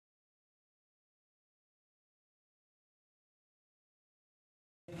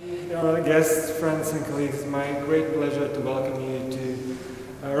guests, friends, and colleagues, it's my great pleasure to welcome you to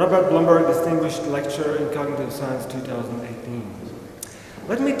Robert Blumberg Distinguished Lecture in Cognitive Science 2018.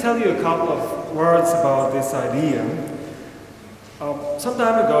 Let me tell you a couple of words about this idea. Some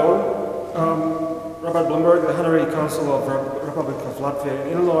time ago, Robert Blumberg, the Honorary Consul of the Republic of Latvia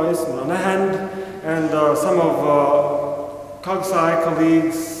in Illinois, on the one hand, and some of CogSci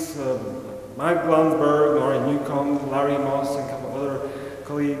colleagues, Mike Blumberg, Laurie Newcomb, Larry Moss, and a couple of other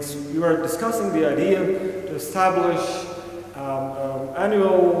colleagues, we were discussing the idea to establish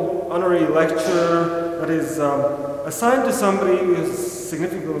annual honorary lecture that is assigned to somebody who has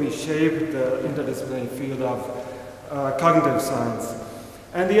significantly shaped the interdisciplinary field of cognitive science.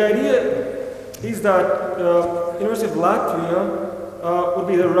 And the idea is that University of Latvia would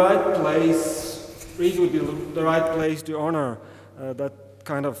be the right place, really would be the right place to honor that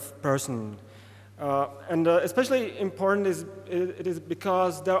kind of person. And especially important it is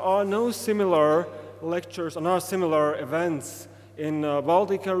because there are no similar lectures or no similar events in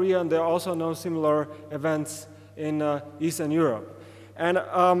Baltic area, and there are also no similar events in Eastern Europe. And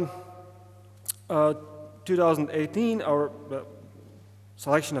 2018, our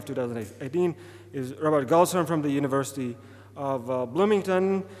selection of 2018 is Robert GOLDSTONE from the University of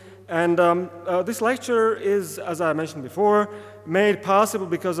Bloomington. And this lecture is, as I mentioned before, made possible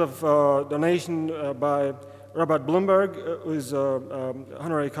because of donation by Robert Blumberg, who is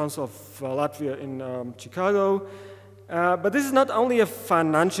Honorary Consul of Latvia in Chicago. But this is not only a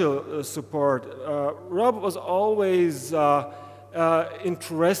financial support. Rob was always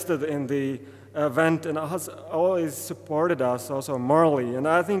interested in the event and has always supported us also morally. And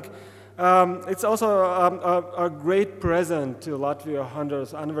I think it's also a great present to Latvia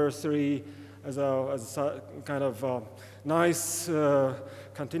 100th anniversary as a kind of nice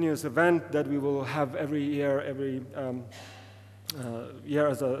continuous event that we will have every year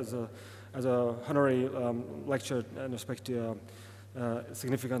as a honorary lecture in respect to a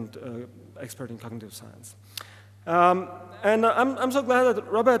significant expert in cognitive science. And I'm so glad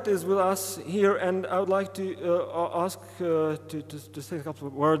that Robert is with us here, and I would like to ask to say a couple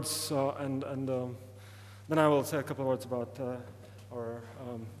of words, and then I will say a couple of words about our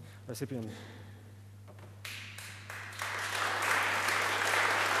recipient.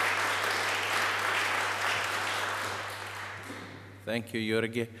 Thank you,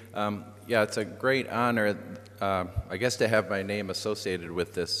 Jurgi. Yeah, it's a great honor, I guess, to have my name associated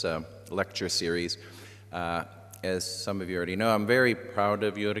with this lecture series. As some of you already know, I'm very proud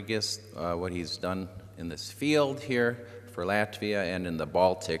of Jurgis, what he's done in this field here for Latvia and in the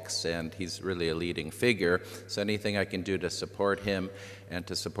Baltics, and he's really a leading figure. So anything I can do to support him and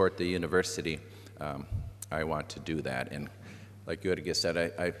to support the university, I want to do that. And like Jurgis said,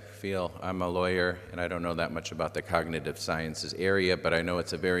 I feel I'm a lawyer and I don't know that much about the cognitive sciences area, but I know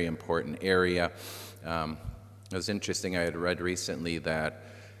it's a very important area. It was interesting, I had read recently that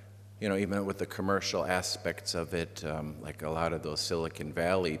even with the commercial aspects of it, like a lot of those Silicon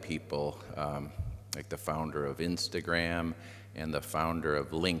Valley people, like the founder of Instagram and the founder of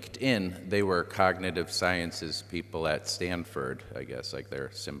LinkedIn, they were cognitive sciences people at Stanford, I guess, like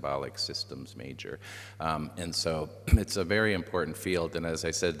their symbolic systems major. And so it's a very important field. And as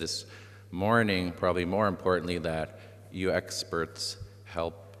I said this morning, probably more importantly, that you experts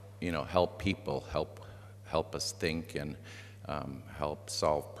help people, help us think and help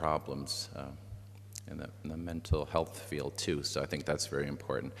solve problems in the mental health field too. So I think that's very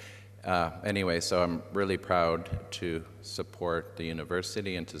important. Anyway, so I'm really proud to support the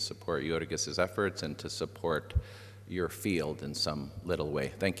university and to support Jurgis's efforts and to support your field in some little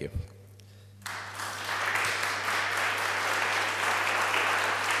way. Thank you.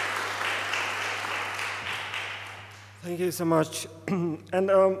 Thank you so much.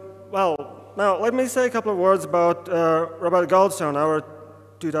 And well, now let me say a couple of words about Robert GOLDSTONE, our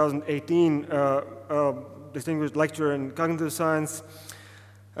 2018 Distinguished Lecturer in Cognitive Science.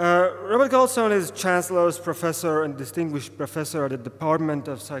 Robert GOLDSTONE is Chancellor's Professor and Distinguished Professor at the Department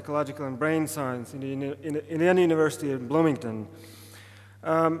of Psychological and Brain Science in the Indiana University in Bloomington.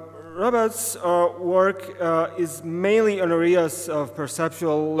 Robert's work is mainly on areas of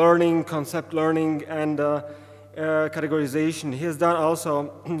perceptual learning, concept learning, and categorization. He has done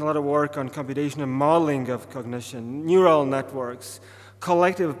also a lot of work on computational modeling of cognition, neural networks,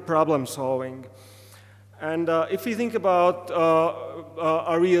 collective problem solving. And if we think about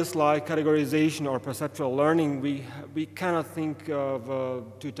areas like categorization or perceptual learning, we cannot think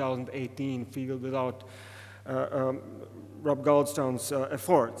of 2018 field without Rob GOLDSTONE's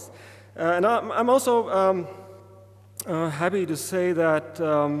efforts. And I'm also happy to say that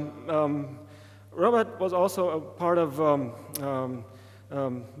Robert was also a part of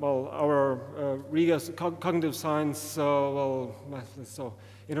well, our Riga's cognitive science, so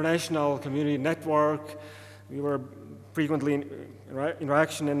international community network. We were frequently in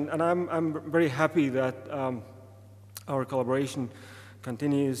interaction, and I'm very happy that our collaboration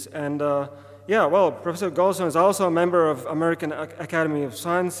continues. And yeah, well, Professor Goldstone is also a member of American Academy of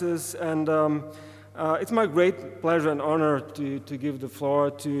Sciences, and it's my great pleasure and honor to give the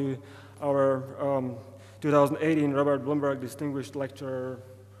floor to our 2018 Robert Blumberg Distinguished Lecturer,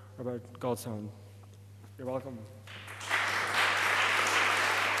 Robert Goldstone. You're welcome.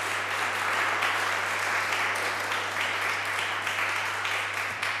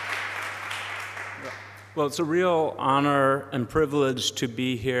 Well, it's a real honor and privilege to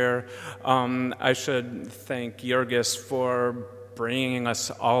be here. I should thank Jurgis for bringing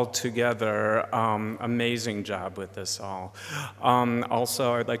us all together. Amazing job with this all.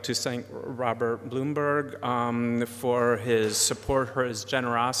 Also, I'd like to thank Robert Blumberg for his support, for his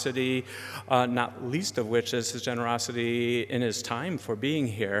generosity, not least of which is his generosity in his time for being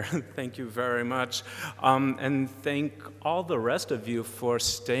here. Thank you very much. And thank all the rest of you for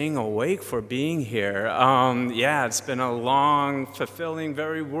staying awake, for being here. Yeah, it's been a long, fulfilling,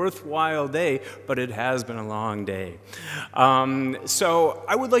 very worthwhile day, but it has been a long day. So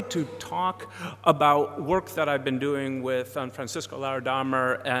I would like to talk about work that I've been doing with Francisco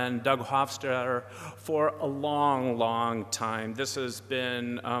Lauerdamer and Doug Hofstadter for a long, long time. This has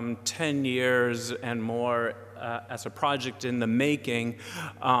been 10 years and more as a project in the making,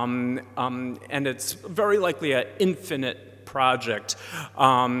 and it's very likely an infinite project.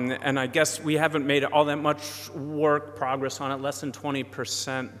 And I guess we haven't made all that much progress on it, less than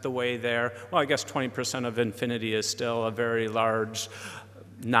 20% the way there. Well, I guess 20% of infinity is still a very large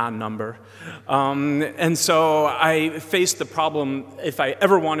non-number. And so I faced the problem, if I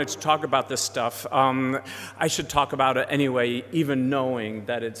ever wanted to talk about this stuff, I should talk about it anyway, even knowing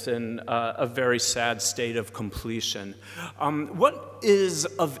that it's in a very sad state of completion. What is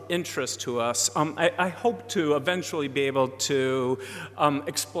of interest to us? I hope to eventually be able to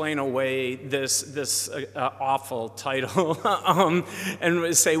explain away this awful title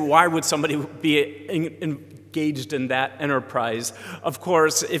and say, why would somebody be engaged in that enterprise? Of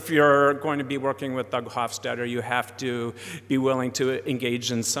course, if you're going to be working with Doug Hofstadter, you have to be willing to engage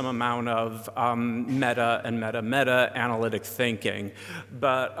in some amount of meta analytic thinking.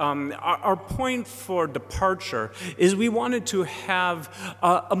 But our point for departure is we wanted to have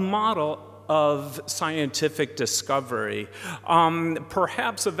a model of scientific discovery,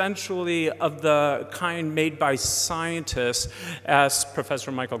 perhaps eventually of the kind made by scientists, as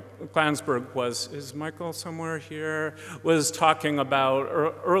Professor Michael Glansberg is Michael somewhere here, was talking about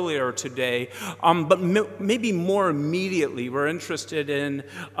earlier today, but maybe more immediately we're interested in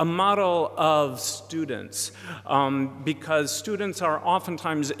a model of students, because students are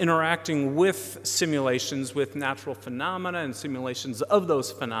oftentimes interacting with simulations, with natural phenomena and simulations of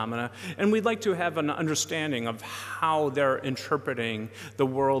those phenomena, and we'd like to have an understanding of how they're interpreting the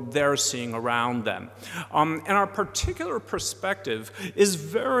world they're seeing around them. And our particular perspective is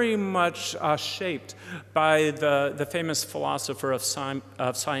very much shaped by the famous philosopher of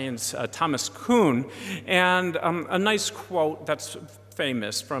science, Thomas Kuhn. And a nice quote that's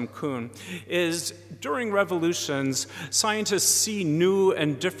famous from Kuhn is, during revolutions, scientists see new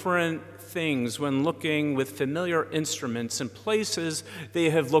and different things when looking with familiar instruments in places they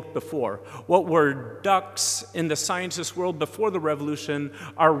have looked before. What were ducks in the scientist world before the revolution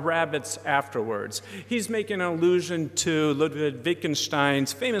are rabbits afterwards. He's making an allusion to Ludwig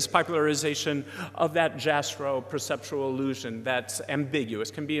Wittgenstein's famous popularization of that Jastrow perceptual illusion that's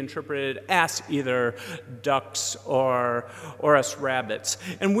ambiguous, can be interpreted as either ducks or as rabbits.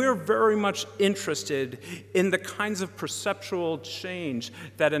 And we're very much interested in the kinds of perceptual change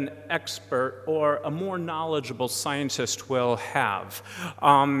that an expert or a more knowledgeable scientist will have.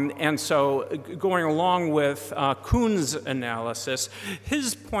 And so going along with Kuhn's analysis,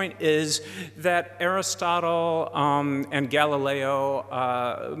 his point is that Aristotle and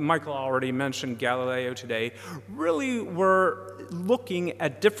Galileo, Michael already mentioned Galileo today, really were looking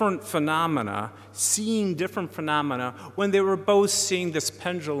at different phenomena, seeing different phenomena when they were both seeing this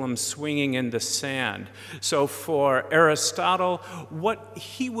pendulum swinging in the sand. So for Aristotle, what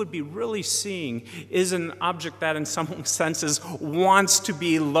he would be really seeing is an object that in some senses wants to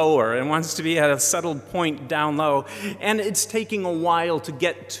be lower and wants to be at a settled point down low, and it's taking a while to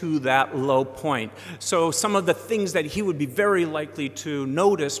get to that low point. So some of the things that he would be very likely to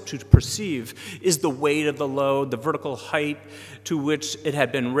notice, to perceive, is the weight of the load, the vertical height to which it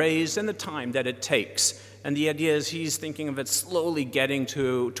had been raised, and the time that it takes And the idea is he's thinking of it slowly getting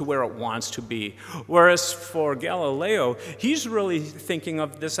to where it wants to be. Whereas for Galileo, he's really thinking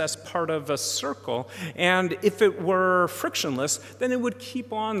of this as part of a circle. And if it were frictionless, then it would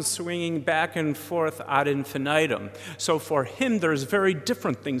keep on swinging back and forth ad infinitum. So for him, there's very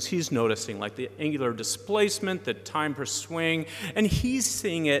different things he's noticing, like the angular displacement, the time per swing, and he's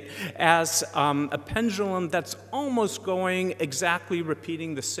seeing it as a pendulum that's almost going exactly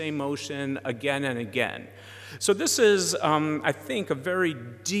repeating the same motion again and again. So this is, I think, a very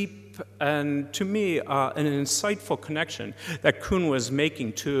deep and, to me, an insightful connection that Kuhn was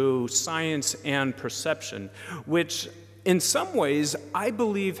making to science and perception, which in some ways I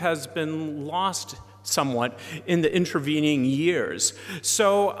believe has been lost somewhat in the intervening years.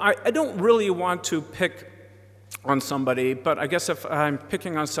 So I don't really want to pick on somebody, but I guess if I'm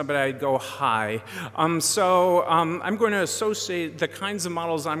picking on somebody, I'd go high. I'm going to associate the kinds of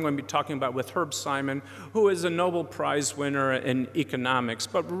models I'm going to be talking about with Herb Simon, who is a Nobel Prize winner in economics,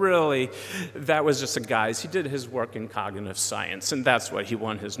 but really, that was just a guise. He did his work in cognitive science, and that's what he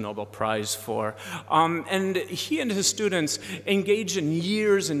won his Nobel Prize for. And he and his students engaged in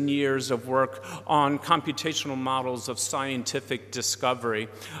years and years of work on computational models of scientific discovery.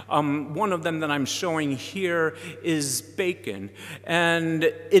 One of them that I'm showing here is Bacon, and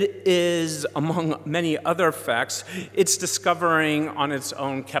it is, among many other facts, it's discovering on its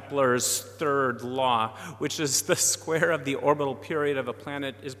own Kepler's third law, which is the square of the orbital period of a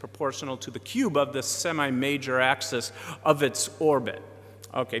planet is proportional to the cube of the semi-major axis of its orbit.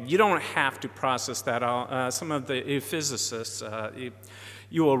 Okay, you don't have to process that all. Some of the physicists,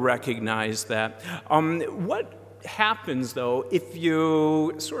 you will recognize that. What happens, though, if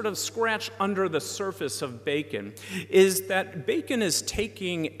you sort of scratch under the surface of Bacon, is that Bacon is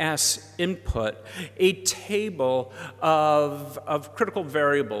taking as input a table of critical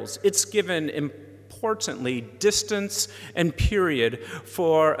variables. It's given importantly distance and period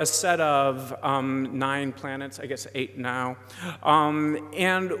for a set of 9 planets, I guess 8 now.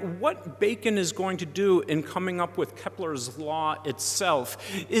 And what Bacon is going to do in coming up with Kepler's law itself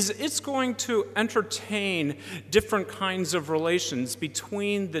is it's going to entertain different kinds of relations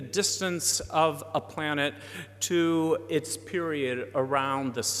between the distance of a planet to its period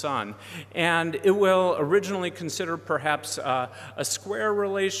around the sun. And it will originally consider perhaps a square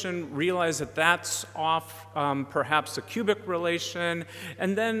relation, realize that that's off perhaps a cubic relation,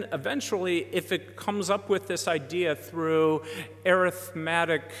 and then eventually, if it comes up with this idea through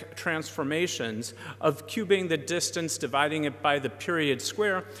arithmetic transformations of cubing the distance, dividing it by the period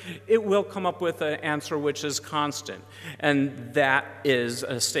square, it will come up with an answer which is constant. And that is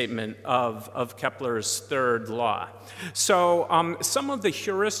a statement of Kepler's third law. So some of the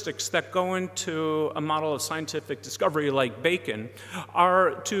heuristics that go into a model of scientific discovery like Bacon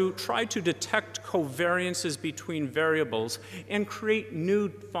are to try to detect covariances between variables and create new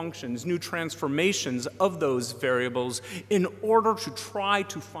functions, new transformations of those variables in order to try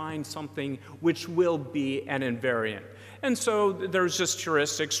to find something which will be an invariant. And so there's just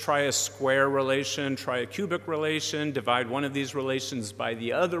heuristics, try a square relation, try a cubic relation, divide one of these relations by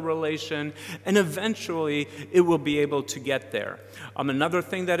the other relation, and eventually it will be able to get there. Another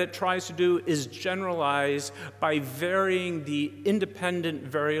thing that it tries to do is generalize by varying the independent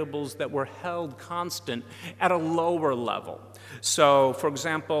variables that were held constant at a lower level. So, for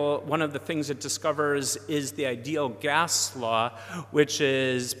example, one of the things it discovers is the ideal gas law, which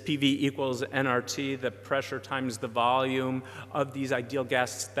is PV equals nRT, the pressure times the volume of these ideal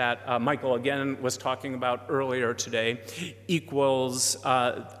gases that Michael again was talking about earlier today, equals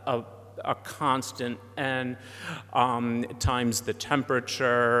a constant n times the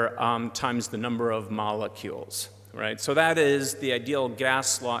temperature times the number of molecules. Right, so that is the ideal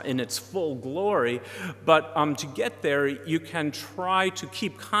gas law in its full glory, but to get there, you can try to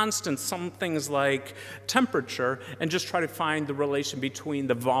keep constant some things like temperature and just try to find the relation between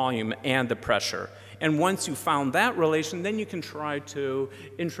the volume and the pressure. And once you found that relation, then you can try to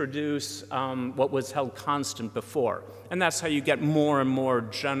introduce what was held constant before. And that's how you get more and more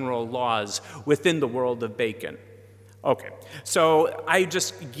general laws within the world of Bacon. Okay, so I've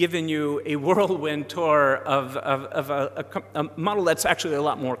just given you a whirlwind tour of a model that's actually a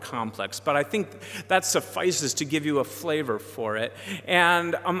lot more complex, but I think that suffices to give you a flavor for it.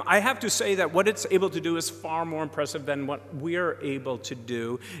 And I have to say that what it's able to do is far more impressive than what we're able to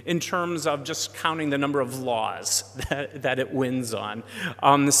do in terms of just counting the number of laws that it wins on.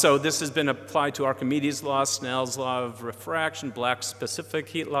 So this has been applied to Archimedes' law, Snell's law of refraction, Black's specific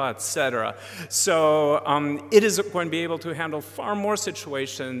heat law, etc. So it is going to be able to handle far more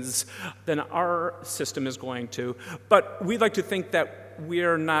situations than our system is going to. But we'd like to think that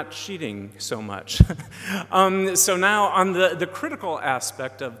we're not cheating so much. So now on the critical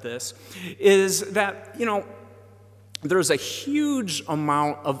aspect of this is that, there's a huge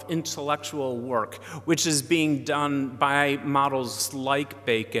amount of intellectual work which is being done by models like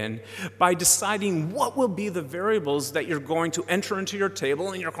Bacon by deciding what will be the variables that you're going to enter into your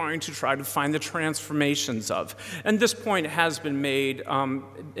table and you're going to try to find the transformations of. And this point has been made in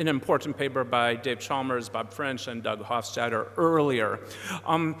an important paper by Dave Chalmers, Bob French, and Doug Hofstadter earlier.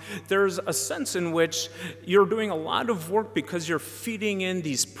 There's a sense in which you're doing a lot of work because you're feeding in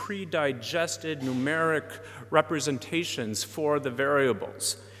these pre-digested numeric representations for the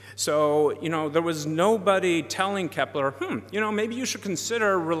variables. So, there was nobody telling Kepler, maybe you should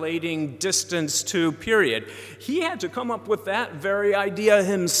consider relating distance to period. He had to come up with that very idea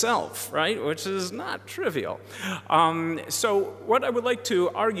himself, right, which is not trivial. So what I would like to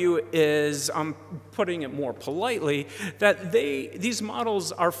argue is, putting it more politely, that these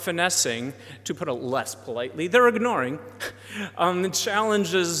models are finessing, to put it less politely, they're ignoring the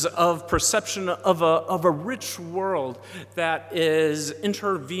challenges of perception of a rich world that is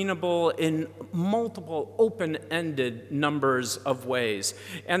intervenable in multiple open-ended numbers of ways.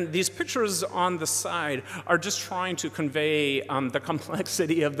 And these pictures on the side are just trying to convey the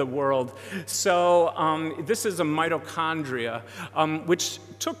complexity of the world. So this is a mitochondria, which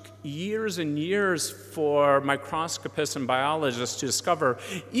took years and years for microscopists and biologists to discover.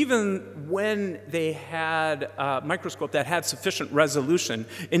 Even when they had a microscope that had sufficient resolution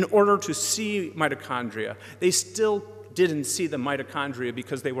in order to see mitochondria, they still didn't see the mitochondria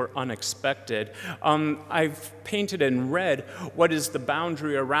because they were unexpected. I've painted in red what is the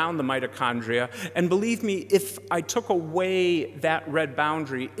boundary around the mitochondria, and believe me, if I took away that red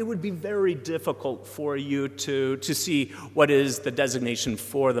boundary, it would be very difficult for you to see what is the designation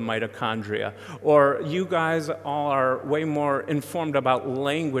for the mitochondria. Or you guys all are way more informed about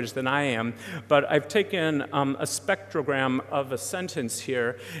language than I am, but I've taken a spectrogram of a sentence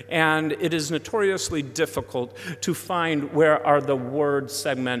here, and it is notoriously difficult to find where are the word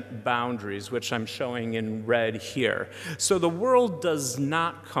segment boundaries, which I'm showing in red here. So the world does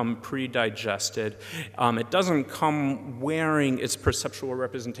not come pre-digested. It doesn't come wearing its perceptual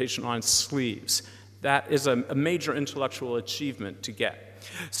representation on sleeves. That is a major intellectual achievement to get.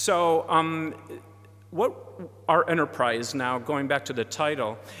 So what our enterprise now, going back to the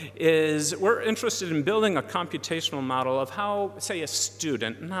title, is we're interested in building a computational model of how, say, a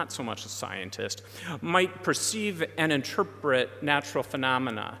student, not so much a scientist, might perceive and interpret natural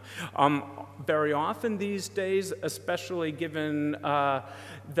phenomena. Very often these days, especially given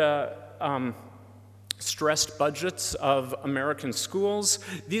the stressed budgets of American schools,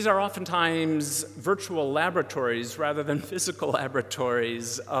 these are oftentimes virtual laboratories rather than physical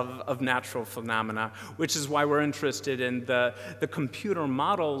laboratories of natural phenomena, which is why we're interested in the computer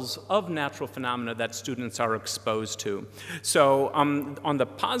models of natural phenomena that students are exposed to. So on the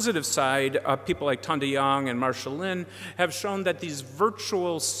positive side, people like Tanda Young and Marshall Lin have shown that these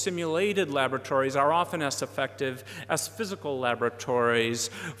virtual simulated laboratories are often as effective as physical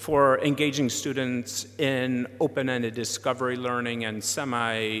laboratories for engaging students in open-ended discovery learning and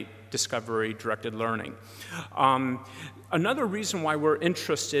semi-discovery directed learning. Another reason why we're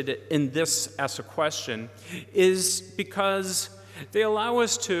interested in this as a question is because they allow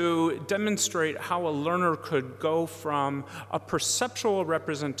us to demonstrate how a learner could go from a perceptual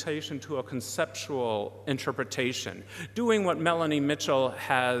representation to a conceptual interpretation, doing what Melanie Mitchell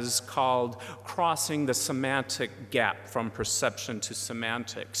has called crossing the semantic gap from perception to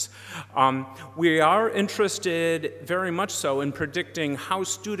semantics. We are interested very much so in predicting how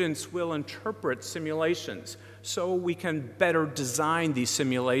students will interpret simulations, so we can better design these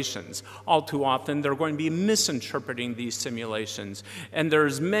simulations. All too often, they're going to be misinterpreting these simulations. And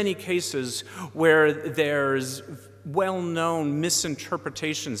there's many cases where there's well-known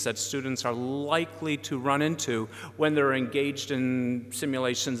misinterpretations that students are likely to run into when they're engaged in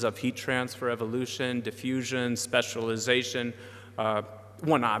simulations of heat transfer, evolution, diffusion, specialization.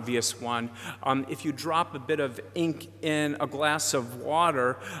 One obvious one. If you drop a bit of ink in a glass of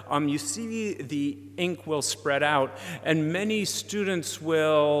water, you see the ink will spread out, and many students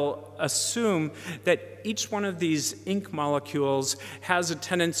will assume that each one of these ink molecules has a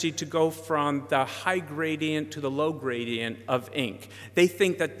tendency to go from the high gradient to the low gradient of ink. They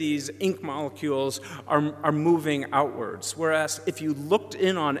think that these ink molecules are moving outwards, whereas if you looked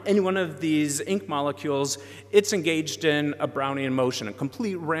in on any one of these ink molecules, it's engaged in a Brownian motion, a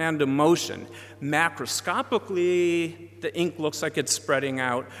complete random motion. Macroscopically, the ink looks like it's spreading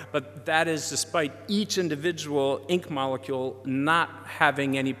out, but that is despite each individual ink molecule not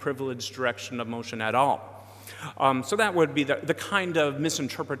having any privileged direction of motion at all. So that would be the kind of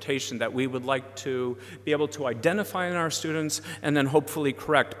misinterpretation that we would like to be able to identify in our students and then hopefully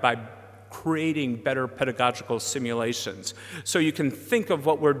correct by creating better pedagogical simulations. So you can think of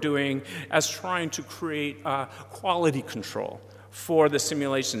what we're doing as trying to create quality control for the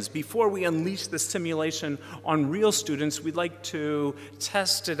simulations. Before we unleash the simulation on real students, we'd like to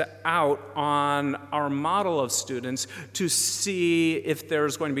test it out on our model of students to see if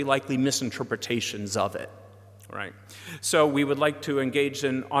there's going to be likely misinterpretations of it. Right. So we would like to engage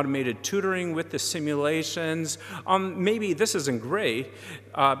in automated tutoring with the simulations. Maybe this isn't great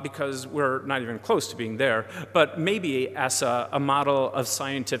because we're not even close to being there, but maybe as a model of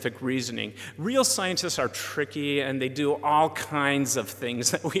scientific reasoning. Real scientists are tricky and they do all kinds of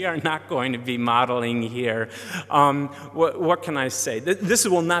things that we are not going to be modeling here. What can I say? This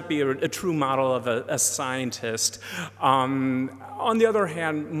will not be a true model of a scientist. On the other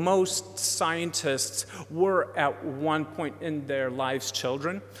hand, most scientists were at one point in their lives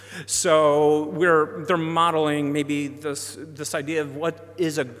children. So they're modeling maybe this idea of what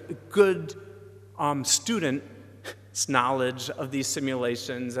is a good student's knowledge of these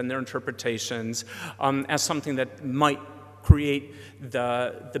simulations and their interpretations as something that might create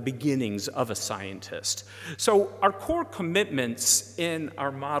the beginnings of a scientist. So our core commitments in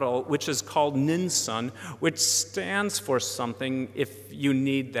our model, which is called NINSUN, which stands for something if you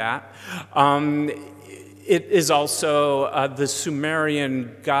need that. It is also the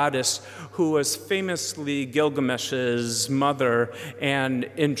Sumerian goddess who was famously Gilgamesh's mother and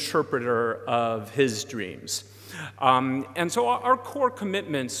interpreter of his dreams. And so our core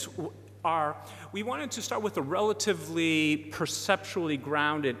commitments are, we wanted to start with a relatively perceptually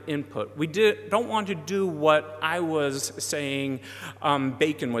grounded input. We don't want to do what I was saying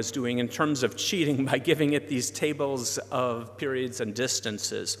Bacon was doing in terms of cheating by giving it these tables of periods and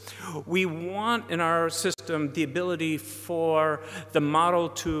distances. We want in our system the ability for the model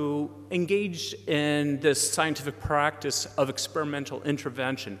to engage in this scientific practice of experimental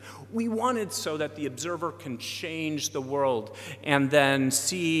intervention. We want it so that the observer can change the world and then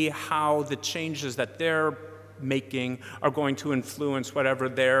see how the changes that they're making are going to influence whatever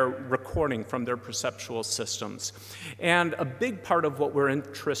they're recording from their perceptual systems. And a big part of what we're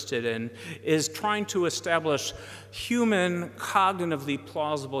interested in is trying to establish human, cognitively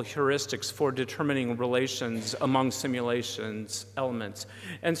plausible heuristics for determining relations among simulations elements.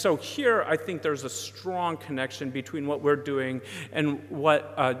 And so here, I think there's a strong connection between what we're doing and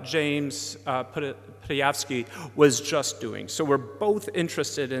what James Pajavsky was just doing. So we're both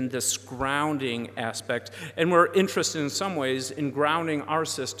interested in this grounding aspect, and we're interested in some ways in grounding our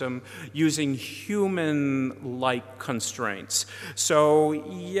system using human-like constraints. So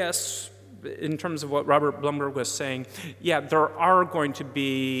yes, in terms of what Robert Blumberg was saying, yeah, there are going to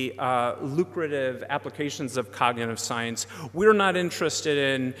be lucrative applications of cognitive science. We're not interested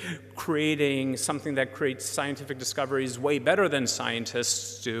in creating something that creates scientific discoveries way better than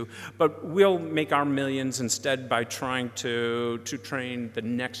scientists do, but we'll make our millions instead by trying to train the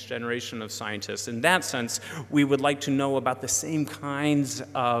next generation of scientists. In that sense, we would like to know about the same kinds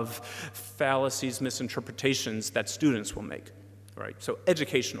of fallacies, misinterpretations that students will make, right? So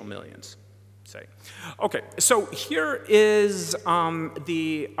educational millions. Say. Okay, so here is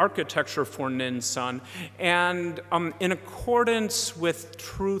the architecture for NINSUN, and in accordance with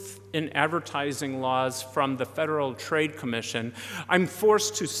truth in advertising laws from the Federal Trade Commission, I'm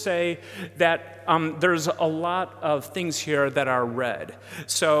forced to say that there's a lot of things here that are red.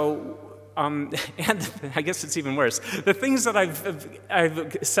 So and I guess it's even worse. The things that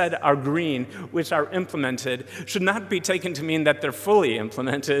I've said are green, which are implemented, should not be taken to mean that they're fully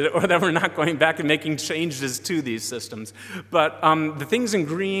implemented or that we're not going back and making changes to these systems. But the things in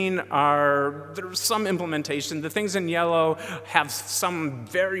green there's some implementation. The things in yellow have some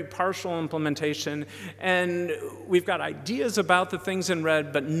very partial implementation. And we've got ideas about the things in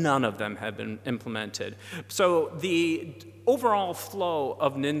red, but none of them have been implemented. So the overall flow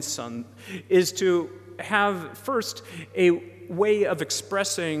of NINSUN is to have, first, a way of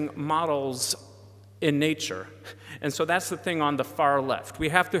expressing models in nature. And so that's the thing on the far left. We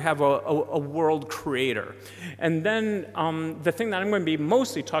have to have a world creator. And then the thing that I'm going to be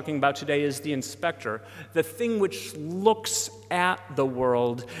mostly talking about today is the inspector, the thing which looks at the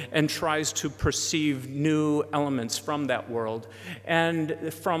world and tries to perceive new elements from that world.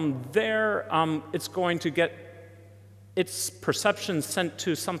 And from there, it's going to get its perception sent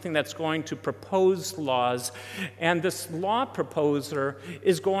to something that's going to propose laws, and this law proposer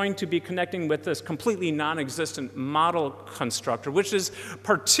is going to be connecting with this completely non-existent model constructor, which is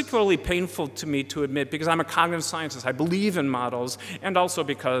particularly painful to me to admit because I'm a cognitive scientist. I believe in models, and also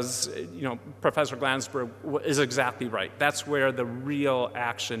because, you know, Professor Glansberg is exactly right. That's where the real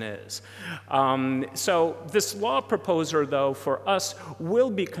action is. So this law proposer, though, for us, will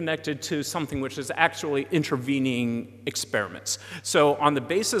be connected to something which is actually intervening experiments. So on the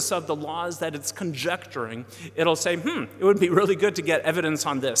basis of the laws that it's conjecturing, it'll say, it would be really good to get evidence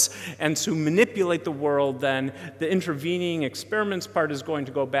on this. And to manipulate the world, then the intervening experiments part is going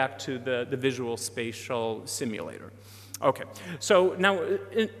to go back to the visual spatial simulator. Okay, so now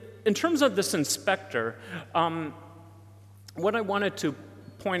in terms of this inspector, what I wanted to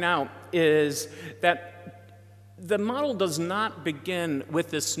point out is that the model does not begin with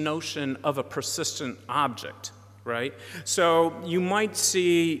this notion of a persistent object, right? So you might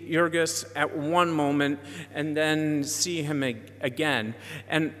see Jurgis at one moment and then see him again.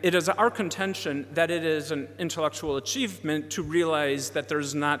 And it is our contention that it is an intellectual achievement to realize that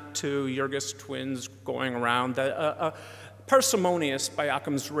there's not two Jurgis twins going around. Parsimonious by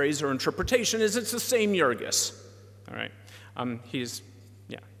Occam's razor interpretation is it's the same Jurgis, all right?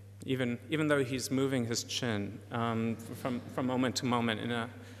 Even though he's moving his chin from moment to moment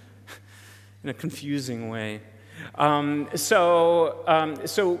in a confusing way. So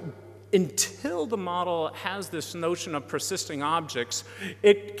until the model has this notion of persisting objects,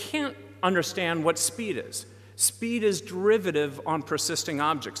 it can't understand what speed is. Speed is derivative on persisting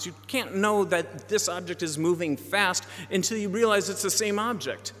objects. You can't know that this object is moving fast until you realize it's the same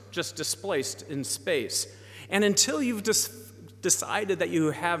object, just displaced in space. And until you've decided that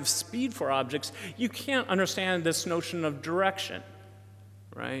you have speed for objects, you can't understand this notion of direction,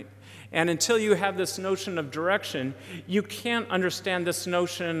 right? And until you have this notion of direction, you can't understand this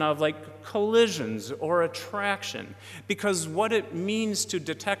notion of like collisions or attraction. Because what it means to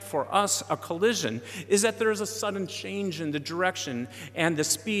detect for us a collision is that there's a sudden change in the direction and the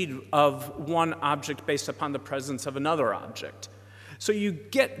speed of one object based upon the presence of another object. So you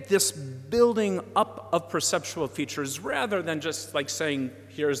get this building up of perceptual features rather than just like saying,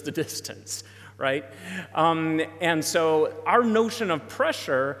 here's the distance. Right? And so our notion of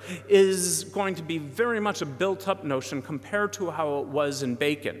pressure is going to be very much a built-up notion compared to how it was in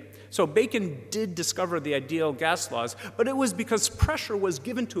Bacon. So Bacon did discover the ideal gas laws, but it was because pressure was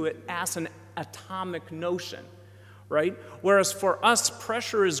given to it as an atomic notion. Right? Whereas for us,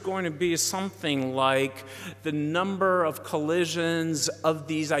 pressure is going to be something like the number of collisions of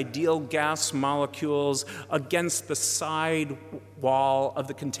these ideal gas molecules against the side wall of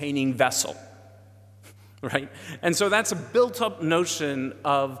the containing vessel. Right? And so that's a built-up notion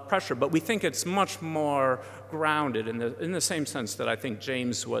of pressure, but we think it's much more grounded in the same sense that I think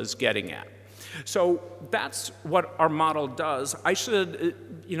James was getting at. So that's what our model does. I should,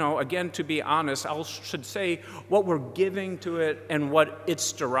 again, to be honest, I should say what we're giving to it and what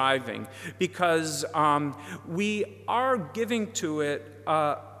it's deriving, because we are giving to it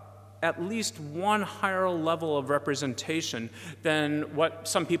at least one higher level of representation than what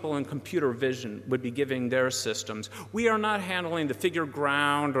some people in computer vision would be giving their systems. We are not handling the figure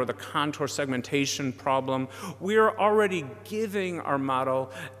ground or the contour segmentation problem. We are already giving our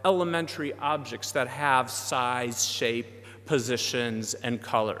model elementary objects that have size, shape, positions, and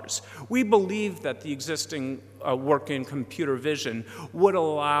colors. We believe that the existing work in computer vision would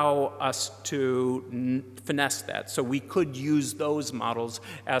allow us to finesse that. So we could use those models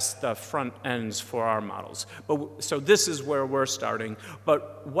as the front ends for our models. So this is where we're starting.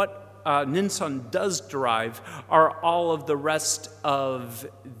 But what Ninsun does derive are all of the rest of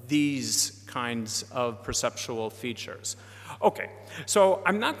these kinds of perceptual features. Okay, so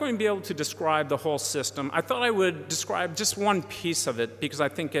I'm not going to be able to describe the whole system. I thought I would describe just one piece of it because I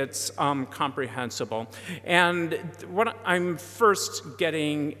think it's comprehensible. And what I'm first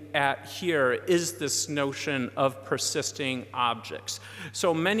getting at here is this notion of persisting objects.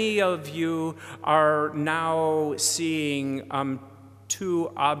 So many of you are now seeing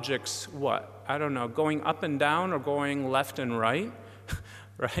two objects, I don't know, going up and down or going left and right?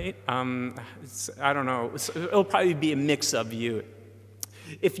 Right? I don't know. It'll probably be a mix of you.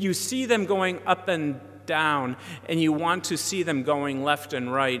 If you see them going up and down and you want to see them going left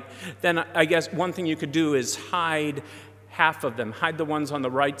and right, then I guess one thing you could do is hide half of them, hide the ones on the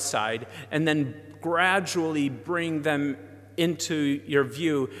right side, and then gradually bring them into your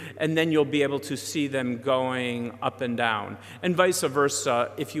view, and then you'll be able to see them going up and down. And vice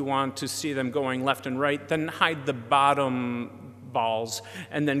versa, if you want to see them going left and right, then hide the bottom balls,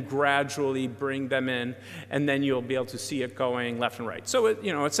 and then gradually bring them in, and then you'll be able to see it going left and right. So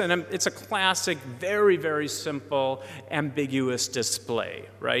it's a classic, very, very simple, ambiguous display,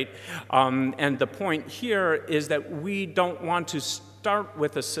 right? And the point here is that we don't want to start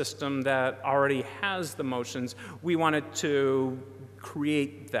with a system that already has the motions. We want it to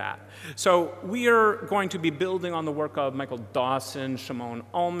create that. So we are going to be building on the work of Michael Dawson, Shimon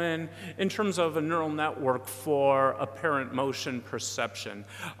Ullman, in terms of a neural network for apparent motion perception.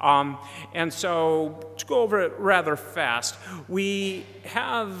 And so to go over it rather fast, we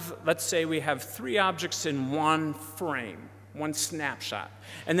have, let's say we have 3 objects in one frame, one snapshot.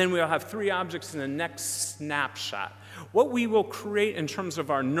 And then we'll have 3 objects in the next snapshot. What we will create in terms of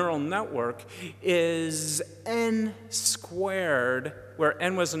our neural network is n squared, where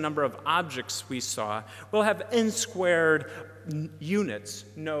n was the number of objects we saw. We'll have n squared units,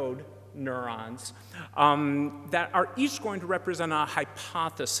 node neurons, that are each going to represent a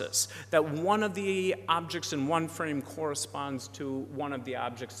hypothesis, that one of the objects in one frame corresponds to one of the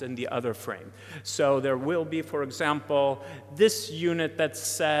objects in the other frame. So there will be, for example, this unit that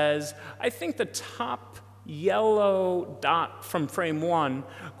says, I think the top yellow dot from frame 1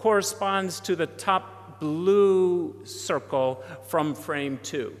 corresponds to the top blue circle from frame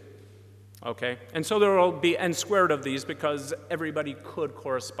 2. Okay? And so there will be n squared of these because everybody could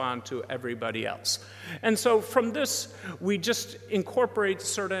correspond to everybody else. And so from this, we just incorporate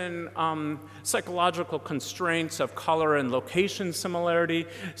certain psychological constraints of color and location similarity.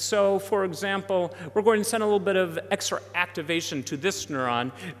 So for example, we're going to send a little bit of extra activation to this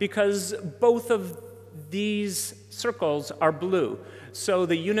neuron because both of these circles are blue. So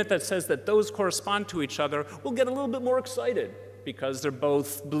the unit that says that those correspond to each other will get a little bit more excited because they're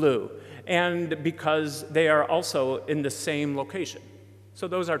both blue and because they are also in the same location. So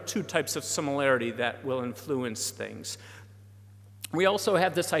those are 2 types of similarity that will influence things. We also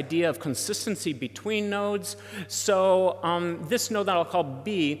have this idea of consistency between nodes. So this node that I'll call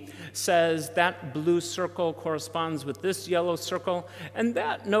B says that blue circle corresponds with this yellow circle, and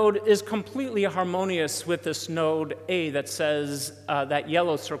that node is completely harmonious with this node A that says that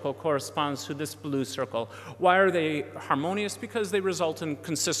yellow circle corresponds to this blue circle. Why are they harmonious? Because they result in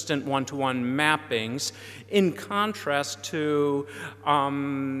consistent one-to-one mappings, in contrast to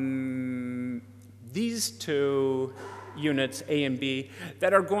these 2 units, A and B,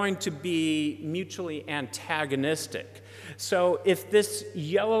 that are going to be mutually antagonistic. So if this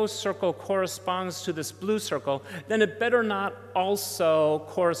yellow circle corresponds to this blue circle, then it better not also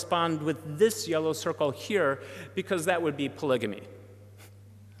correspond with this yellow circle here, because that would be polygamy.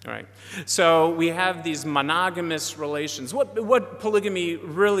 All right. So we have these monogamous relations. What polygamy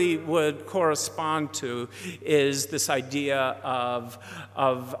really would correspond to is this idea of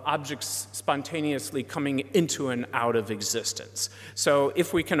objects spontaneously coming into and out of existence. So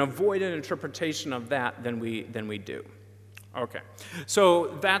if we can avoid an interpretation of that, then we do. Okay, so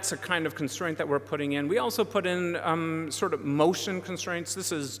that's a kind of constraint that we're putting in. We also put in sort of motion constraints.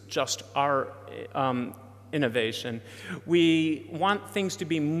 This is just our innovation. We want things to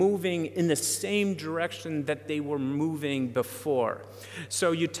be moving in the same direction that they were moving before.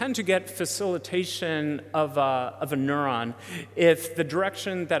 So you tend to get facilitation of a neuron if the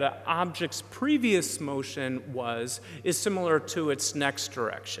direction that an object's previous motion is similar to its next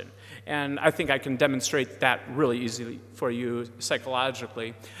direction. And I think I can demonstrate that really easily for you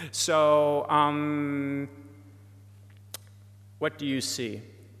psychologically. So what do you see?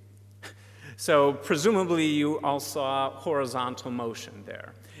 So presumably you all saw horizontal motion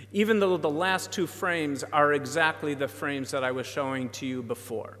there, even though the last 2 frames are exactly the frames that I was showing to you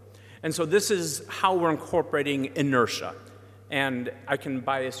before. And so this is how we're incorporating inertia. And I can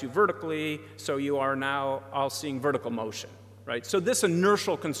bias you vertically, so you are now all seeing vertical motion, right? So this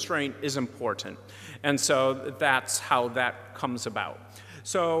inertial constraint is important. And so that's how that comes about.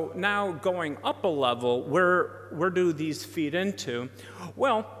 So now going up a level, where do these feed into?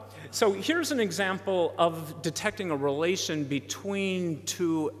 Well, so here's an example of detecting a relation between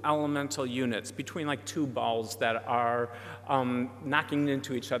 2 elemental units, between like 2 balls that are knocking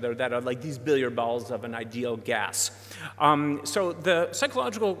into each other, that are like these billiard balls of an ideal gas. So the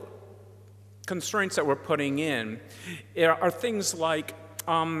psychological constraints that we're putting in are things like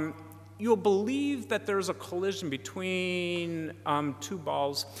you'll believe that there's a collision between 2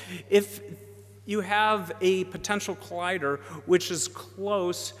 balls if you have a potential collider which is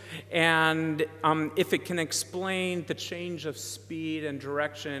close, and if it can explain the change of speed and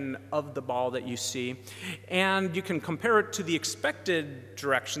direction of the ball that you see, and you can compare it to the expected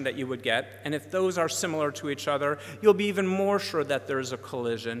direction that you would get, and if those are similar to each other, you'll be even more sure that there's a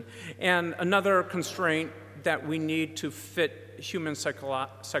collision. And another constraint that we need to fit human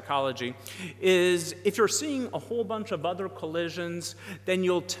psychology is if you're seeing a whole bunch of other collisions, then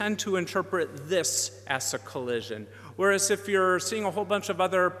you'll tend to interpret this as a collision. Whereas if you're seeing a whole bunch of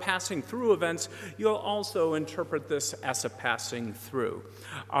other passing through events, you'll also interpret this as a passing through.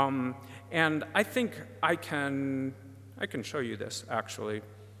 And I think I can show you this, actually,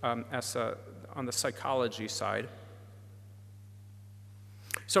 on the psychology side.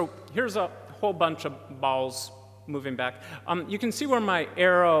 So here's a whole bunch of balls moving back. You can see where my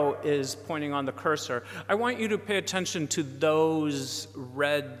arrow is pointing on the cursor. I want you to pay attention to those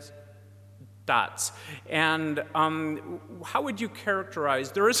red dots. And how would you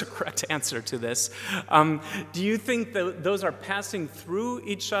characterize, there is a correct answer to this. Do you think that those are passing through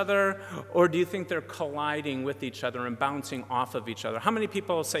each other, or do you think they're colliding with each other and bouncing off of each other? How many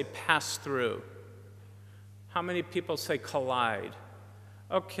people say pass through? How many people say collide?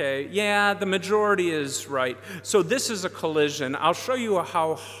 Okay, yeah, the majority is right. So this is a collision. I'll show you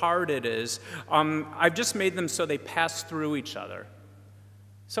how hard it is. I've just made them so they pass through each other.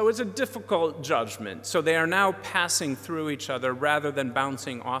 So it's a difficult judgment. So they are now passing through each other rather than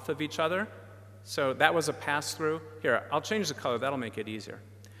bouncing off of each other. So that was a pass through. Here, I'll change the color. That'll make it easier.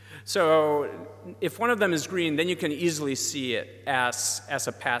 So if one of them is green, then you can easily see it as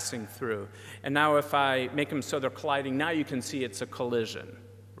a passing through. And now if I make them so they're colliding, now you can see it's a collision,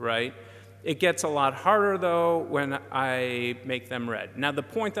 right? It gets a lot harder, though, when I make them red. Now, the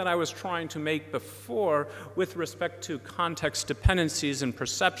point that I was trying to make before with respect to context dependencies and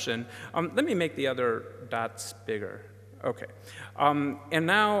perception, let me make the other dots bigger. Okay. And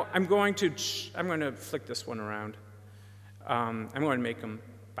now I'm going to flick this one around. I'm going to make them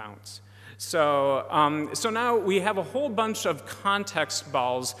bounce. So, so now we have a whole bunch of context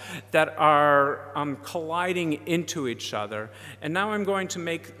balls that are colliding into each other. And now I'm going to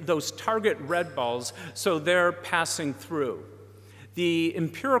make those target red balls so they're passing through. The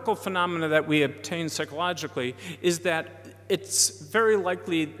empirical phenomena that we obtain psychologically is that it's very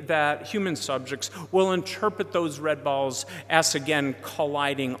likely that human subjects will interpret those red balls as, again,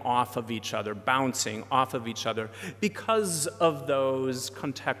 colliding off of each other, bouncing off of each other, because of those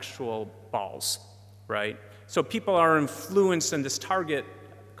contextual balls, right? So people are influenced in this target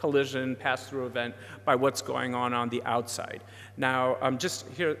collision pass-through event by what's going on the outside. Now, just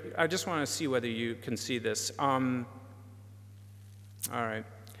here, I just want to see whether you can see this. All right.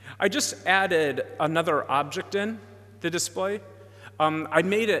 I just added another object in the display. I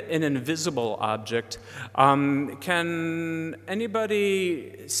made it an invisible object. Can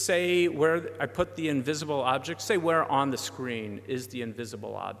anybody say where I put the invisible object? Say where on the screen is the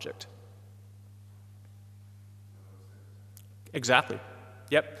invisible object. Exactly.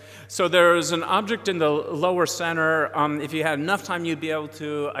 Yep. So there's an object in the lower center. If you had enough time, you'd be able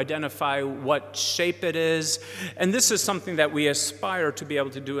to identify what shape it is. And this is something that we aspire to be able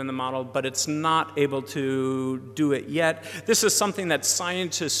to do in the model, but it's not able to do it yet. This is something that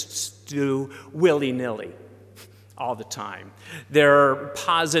scientists do willy-nilly all the time. They're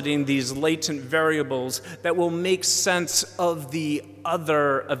positing these latent variables that will make sense of the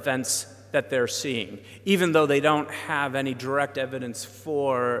other events that they're seeing, even though they don't have any direct evidence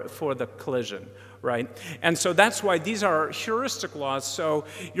for the collision, right? And so that's why these are heuristic laws. So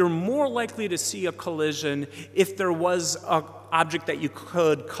you're more likely to see a collision if there was an object that you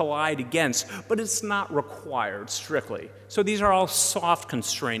could collide against, but it's not required strictly. So these are all soft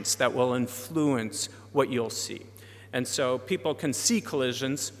constraints that will influence what you'll see. And so people can see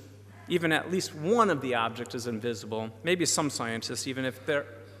collisions, even at least one of the objects is invisible. Maybe some scientists, even if they're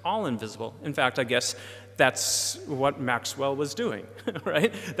all invisible. In fact, I guess that's what Maxwell was doing,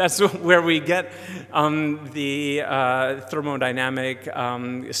 right? That's where we get the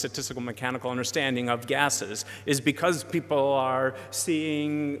thermodynamic, statistical mechanical understanding of gases, is because people are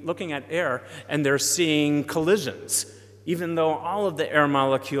looking at air, and they're seeing collisions, even though all of the air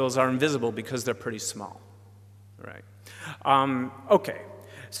molecules are invisible because they're pretty small, right? Okay,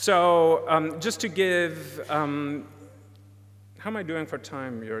 so just to give, how am I doing for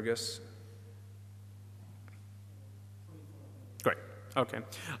time, Jurgis? Great, okay.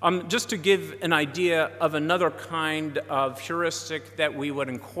 Just to give an idea of another kind of heuristic that we would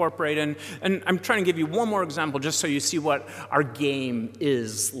incorporate in, and I'm trying to give you one more example just so you see what our game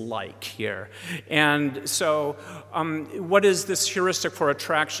is like here. And so what is this heuristic for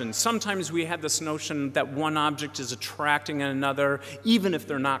attraction? Sometimes we have this notion that one object is attracting another, even if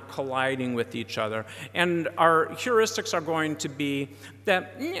they're not colliding with each other. And our heuristics are going to be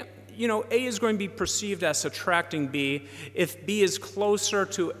that, you know, A is going to be perceived as attracting B if B is closer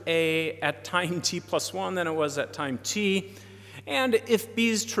to A at time t plus 1 than it was at time t, and if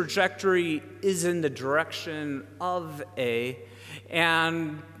B's trajectory is in the direction of A,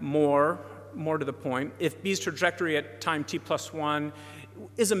 And more to the point, if B's trajectory at time t plus 1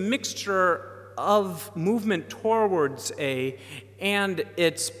 is a mixture of movement towards A and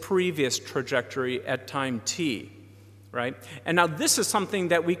its previous trajectory at time t, right? And now this is something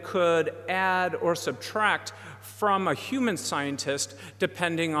that we could add or subtract from a human scientist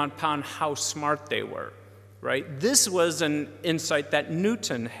depending upon how smart they were, right? This was an insight that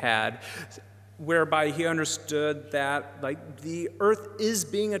Newton had, whereby he understood that, like, the Earth is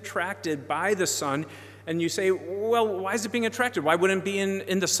being attracted by the sun. And you say, well, why is it being attracted? Why wouldn't it be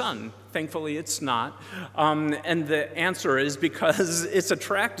in the sun? Thankfully, it's not. And the answer is because it's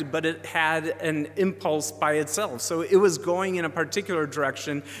attracted, but it had an impulse by itself. So it was going in a particular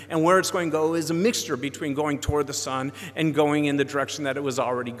direction, and where it's going to go is a mixture between going toward the sun and going in the direction that it was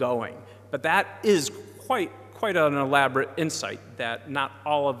already going. But that is quite an elaborate insight that not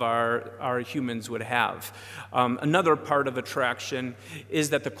all of our humans would have. Another part of attraction is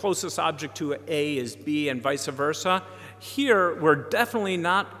that the closest object to A is B and vice versa. Here, we're definitely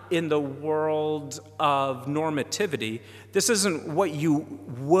not in the world of normativity. This isn't what you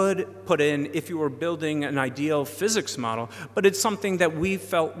would put in if you were building an ideal physics model, but it's something that we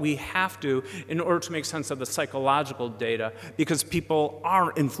felt we have to in order to make sense of the psychological data, because people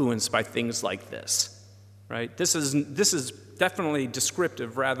are influenced by things like this. Right? This is definitely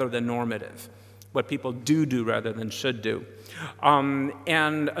descriptive rather than normative, what people do rather than should do. And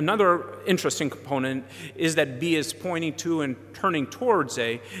another interesting component is that B is pointing to and turning towards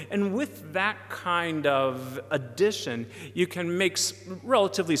A, and with that kind of addition, you can make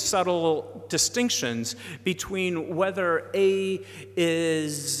relatively subtle distinctions between whether A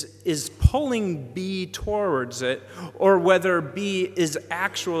is pulling B towards it or whether B is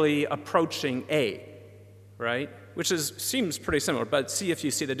actually approaching A. Right? Which seems pretty similar, but see if you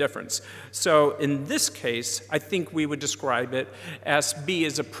see the difference. So in this case, I think we would describe it as B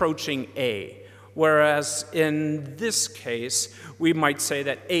is approaching A, whereas in this case, we might say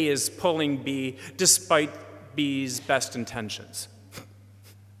that A is pulling B despite B's best intentions.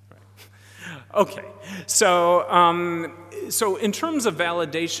 Okay, so in terms of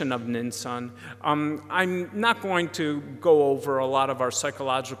validation of Ninsun, I'm not going to go over a lot of our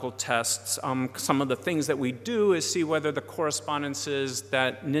psychological tests. Some of the things that we do is see whether the correspondences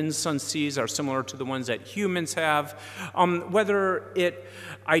that Ninsun sees are similar to the ones that humans have, whether it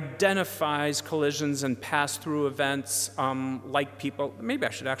identifies collisions and pass-through events like people. Maybe I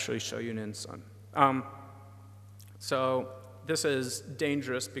should actually show you Ninsun. So this is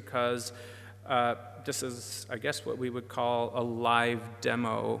dangerous because this is, I guess, what we would call a live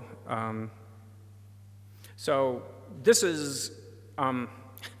demo. So this is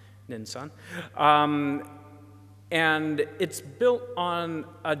Ninsun, and it's built on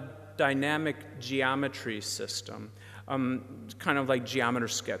a dynamic geometry system, kind of like Geometer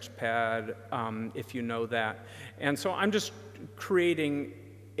Sketchpad, if you know that. And so I'm just creating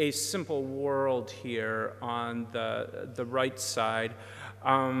a simple world here on the right side.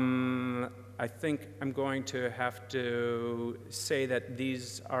 I think I'm going to have to say that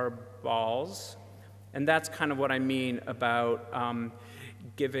these are balls, and that's kind of what I mean about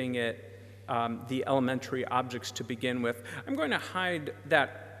giving it the elementary objects to begin with. I'm going to hide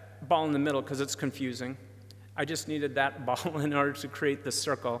that ball in the middle because it's confusing. I just needed that ball in order to create the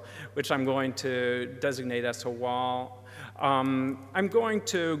circle, which I'm going to designate as a wall. I'm going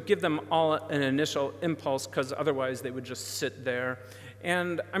to give them all an initial impulse because otherwise they would just sit there.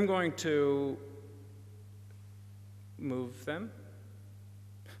 And I'm going to move them.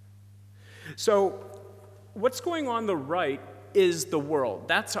 So what's going on the right is the world.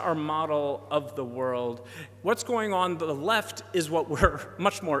 That's our model of the world. What's going on the left is what we're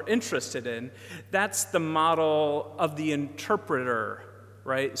much more interested in. That's the model of the interpreter,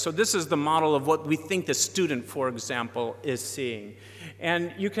 right? So this is the model of what we think the student, for example, is seeing.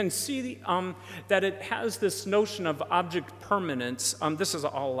 And you can see that it has this notion of object permanence. This is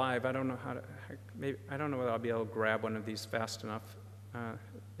all live. I don't know how to, I don't know whether I'll be able to grab one of these fast enough.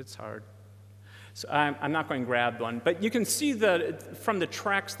 It's hard. So I'm not going to grab one, but you can see that from the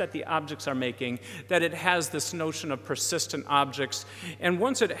tracks that the objects are making that it has this notion of persistent objects. And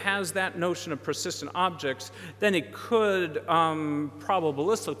once it has that notion of persistent objects, then it could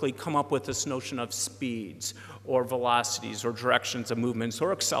probabilistically come up with this notion of speeds or velocities or directions of movements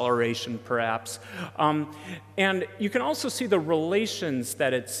or acceleration perhaps. And you can also see the relations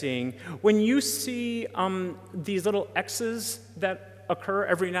that it's seeing. When you see these little X's that occur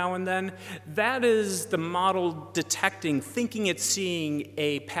every now and then, that is the model detecting, thinking it's seeing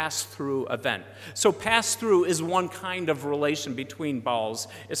a pass-through event. So pass-through is one kind of relation between balls.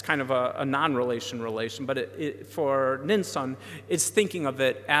 It's kind of a non-relation relation, but for Ninsun, it's thinking of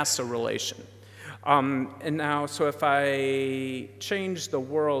it as a relation. And now, so if I change the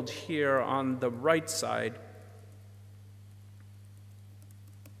world here on the right side,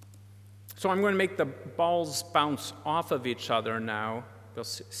 so I'm going to make the balls bounce off of each other now. You'll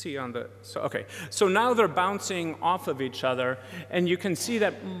see on the, so now they're bouncing off of each other, and you can see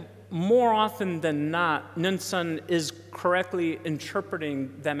that more often than not, Ninsun is correctly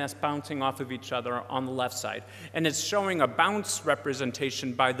interpreting them as bouncing off of each other on the left side. And it's showing a bounce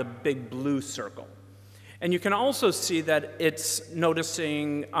representation by the big blue circle. And you can also see that it's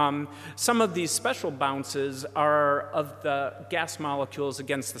noticing some of these special bounces are of the gas molecules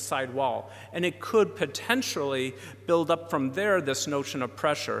against the side wall. And it could potentially build up from there this notion of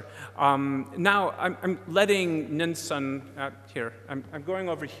pressure. Now I'm letting Ninsun, here, I'm going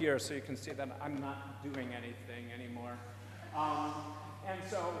over here so you can see that I'm not doing anything anymore. And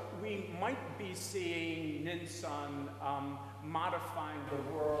so we might be seeing Ninsun modifying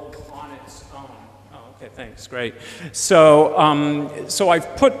the world on its own. Oh, okay, thanks, great. So, so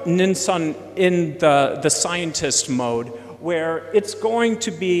I've put Ninsun in the scientist mode, where it's going to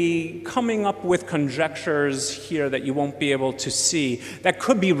be coming up with conjectures here that you won't be able to see that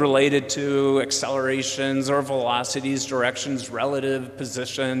could be related to accelerations or velocities, directions, relative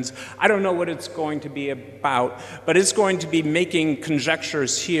positions. I don't know what it's going to be about, but it's going to be making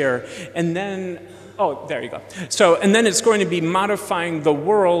conjectures here, and then oh, there you go. So, and then it's going to be modifying the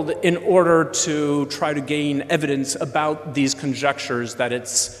world in order to try to gain evidence about these conjectures that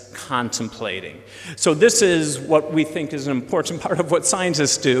it's contemplating. So this is what we think is an important part of what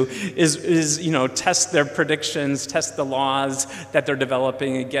scientists do, is you know, test their predictions, test the laws that they're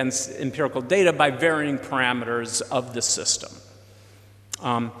developing against empirical data by varying parameters of the system.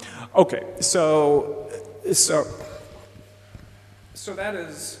 Okay, so that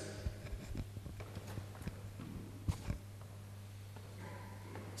is.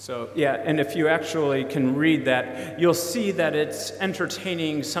 So, yeah, and if you actually can read that, you'll see that it's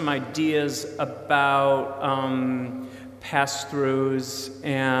entertaining some ideas about pass-throughs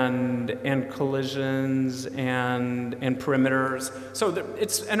and collisions and perimeters. So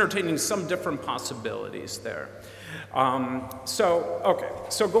it's entertaining some different possibilities there. Okay,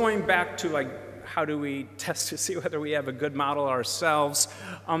 so going back to like, how do we test to see whether we have a good model ourselves?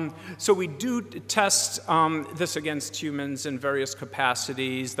 So we do test this against humans in various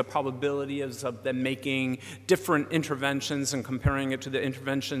capacities, the probability of them making different interventions and comparing it to the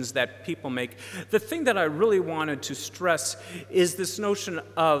interventions that people make. The thing that I really wanted to stress is this notion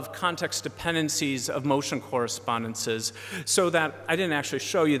of context dependencies of motion correspondences, so that, I didn't actually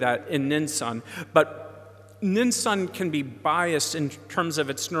show you that in Ninsun, but Ninsun can be biased in terms of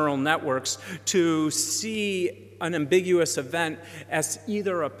its neural networks to see an ambiguous event as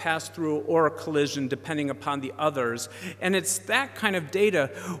either a pass-through or a collision, depending upon the others. And it's that kind of data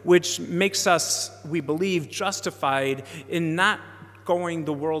which makes us, we believe, justified in not going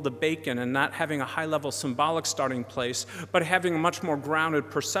the world of Bacon and not having a high-level symbolic starting place, but having a much more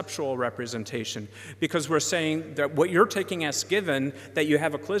grounded perceptual representation. Because we're saying that what you're taking as given, that you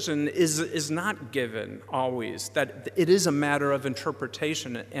have a collision, is not given always, that it is a matter of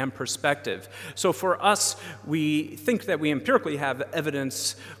interpretation and perspective. So for us, we think that we empirically have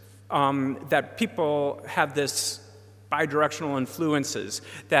evidence that people have this bidirectional influences,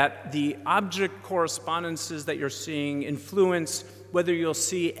 that the object correspondences that you're seeing influence whether you'll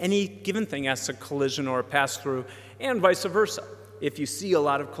see any given thing as a collision or a pass-through, and vice versa. If you see a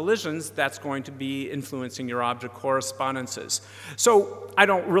lot of collisions, that's going to be influencing your object correspondences. So I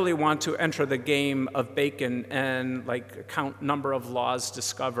don't really want to enter the game of Bacon and like count number of laws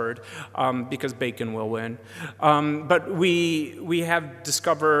discovered, because Bacon will win. But we have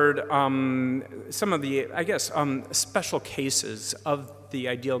discovered some of the, I guess, special cases of the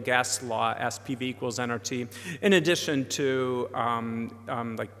ideal gas law as PV equals nRT, in addition to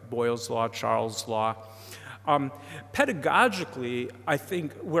like Boyle's law, Charles' law. Pedagogically, I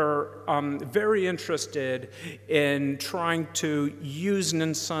think we're very interested in trying to use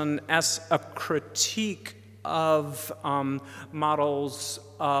Ninsun as a critique of models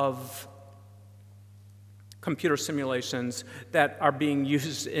of computer simulations that are being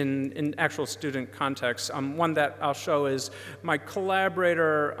used in actual student contexts. One that I'll show is my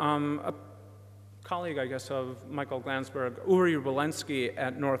collaborator, a colleague, I guess, of Michael Glansberg, Uri Walensky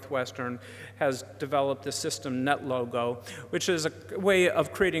at Northwestern, has developed the system NetLogo, which is a way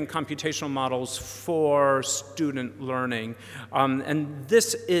of creating computational models for student learning. And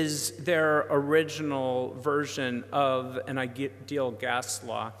this is their original version of an ideal gas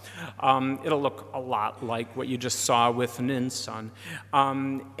law. It'll look a lot like what you just saw with NinSun.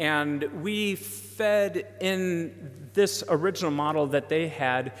 And we fed in this original model that they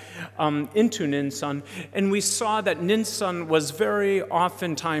had into NinSun, and we saw that NinSun was very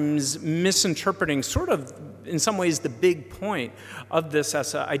oftentimes misinterpreting, sort of in some ways, the big point of this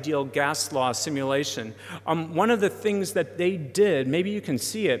as an ideal gas law simulation. One of the things that they did, maybe you can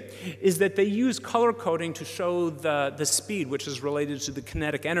see it, is that they used color coding to show the speed, which is related to the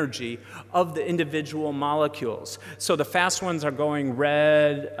kinetic energy of the individual molecules. So the fast ones are going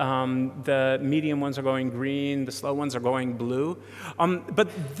red, the medium ones are going green, the slow ones are going blue.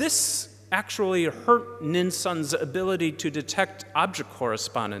 But this actually hurt NinSun's ability to detect object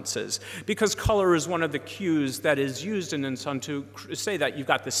correspondences, because color is one of the cues that is used in NinSun to say that you've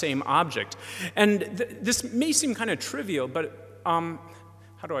got the same object. And this may seem kind of trivial, but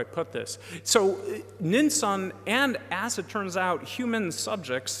how do I put this? So NinSun, and as it turns out, human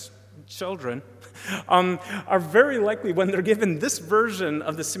subjects, children, are very likely, when they're given this version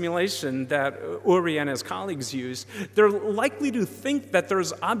of the simulation that Uri and his colleagues used, they're likely to think that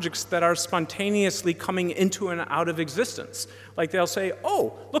there's objects that are spontaneously coming into and out of existence. Like they'll say,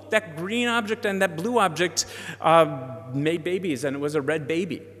 oh, look, that green object and that blue object made babies, and it was a red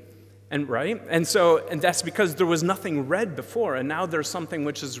baby. And right? And that's because there was nothing red before, and now there's something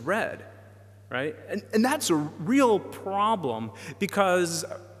which is red. Right? And that's a real problem, because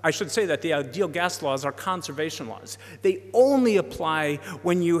I should say that the ideal gas laws are conservation laws. They only apply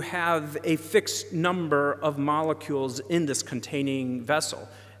when you have a fixed number of molecules in this containing vessel.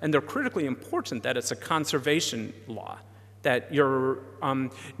 And they're critically important that it's a conservation law, that you're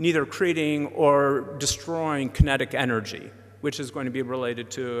neither creating or destroying kinetic energy, which is going to be related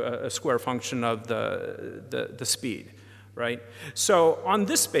to a square function of the speed, right? So on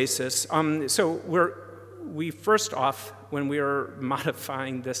this basis, we first off, when we were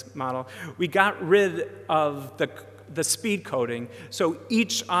modifying this model, we got rid of the speed coding, so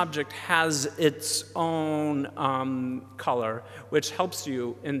each object has its own color, which helps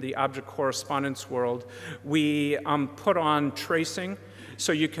you in the object correspondence world. We put on tracing,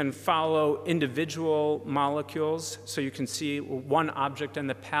 so you can follow individual molecules, so you can see one object and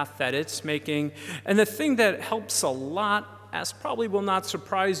the path that it's making. And the thing that helps a lot, as probably will not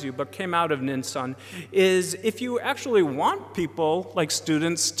surprise you, but came out of NinSun, is if you actually want people, like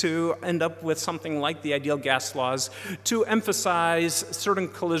students, to end up with something like the ideal gas laws, to emphasize certain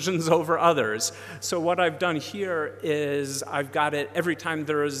collisions over others. So what I've done here is I've got it every time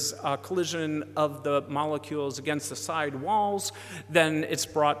there's a collision of the molecules against the side walls, then it's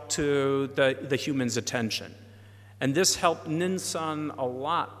brought to the human's attention. And this helped NinSun a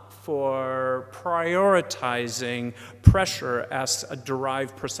lot for prioritizing pressure as a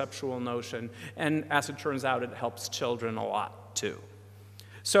derived perceptual notion. And as it turns out, it helps children a lot, too.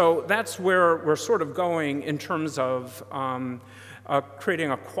 So that's where we're sort of going in terms of creating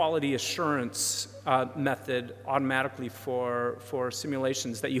a quality assurance method automatically for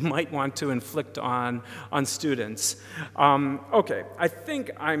simulations that you might want to inflict on students. Okay, I think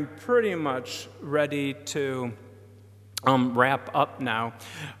I'm pretty much ready to wrap up now.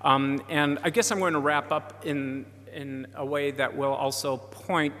 And I guess I'm going to wrap up in a way that will also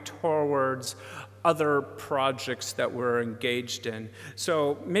point towards other projects that we're engaged in.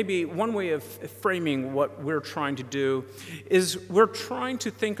 So maybe one way of framing what we're trying to do is we're trying to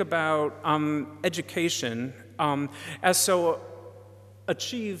think about education as so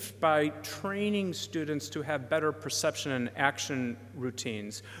achieved by training students to have better perception and action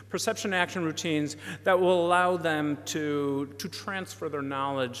routines. Perception and action routines that will allow them to transfer their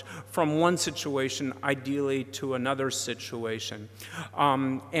knowledge from one situation, ideally, to another situation.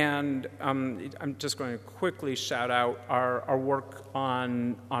 I'm just going to quickly shout out our work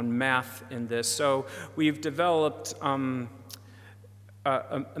on math in this. So we've developed a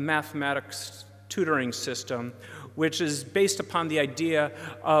mathematics tutoring system, which is based upon the idea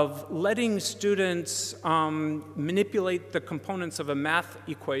of letting students manipulate the components of a math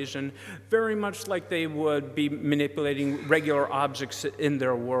equation very much like they would be manipulating regular objects in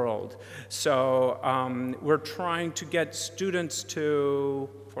their world. So we're trying to get students to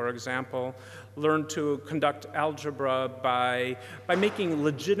for example, learn to conduct algebra by making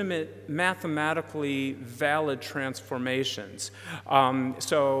legitimate, mathematically valid transformations.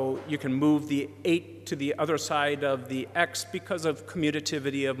 So you can move the 8 to the other side of the x because of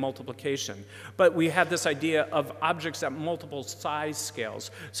commutativity of multiplication. But we have this idea of objects at multiple size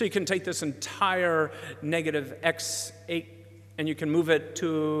scales. So you can take this entire negative x8 and you can move it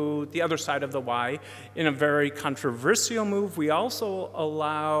to the other side of the y. In a very controversial move, we also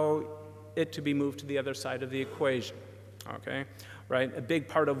allow it to be moved to the other side of the equation, okay? Right? A big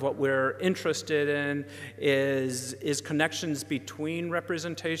part of what we're interested in is connections between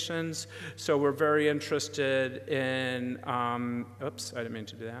representations. So we're very interested in, oops, I didn't mean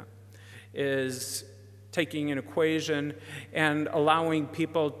to do that, is taking an equation and allowing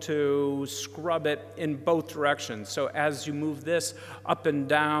people to scrub it in both directions. So as you move this up and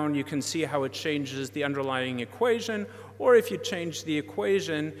down, you can see how it changes the underlying equation, or if you change the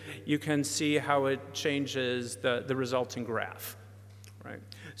equation, you can see how it changes the resulting graph, right?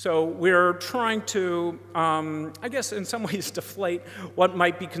 So we're trying to, I guess in some ways, deflate what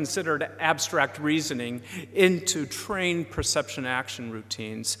might be considered abstract reasoning into trained perception action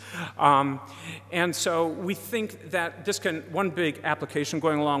routines. And so we think that this can, one big application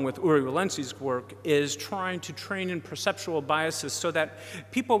going along with Uri Walensi's work is trying to train in perceptual biases so that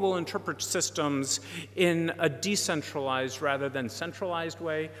people will interpret systems in a decentralized rather than centralized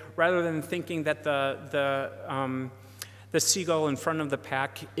way, rather than thinking that the seagull in front of the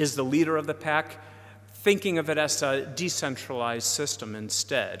pack is the leader of the pack, thinking of it as a decentralized system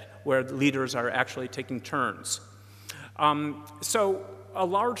instead, where the leaders are actually taking turns. So a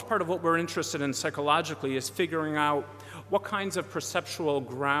large part of what we're interested in psychologically is figuring out what kinds of perceptual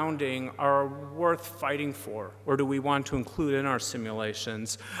grounding are worth fighting for, or do we want to include in our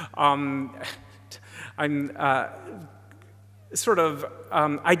simulations. I'm sort of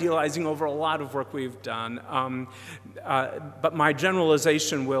idealizing over a lot of work we've done. But my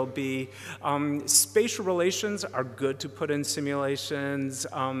generalization will be spatial relations are good to put in simulations.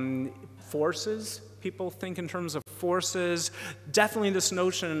 Forces, people think in terms of forces. Definitely this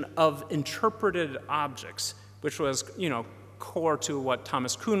notion of interpreted objects, which was, core to what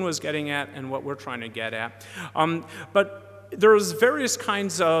Thomas Kuhn was getting at and what we're trying to get at. But there's various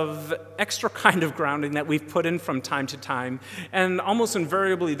kinds of extra kind of grounding that we've put in from time to time, and almost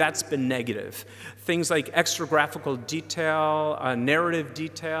invariably that's been negative. Things like extra graphical detail, narrative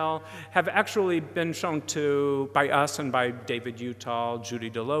detail, have actually been shown to, by us and by David Utah, Judy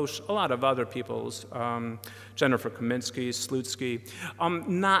Deloche, a lot of other people's, Jennifer Kaminsky, Slutsky,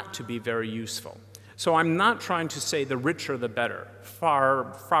 not to be very useful. So I'm not trying to say the richer the better,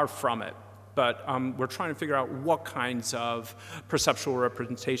 far from it. But we're trying to figure out what kinds of perceptual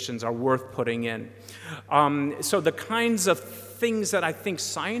representations are worth putting in. So the kinds of things that I think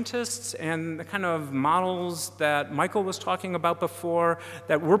scientists and the kind of models that Michael was talking about before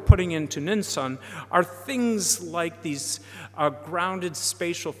that we're putting into NINSUN are things like these grounded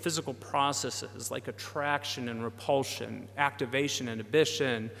spatial physical processes like attraction and repulsion, activation,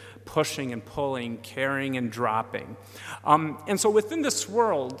 inhibition, pushing and pulling, carrying and dropping. And so within this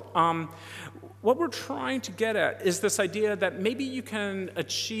world, what we're trying to get at is this idea that maybe you can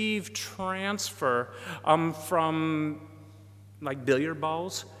achieve transfer from like billiard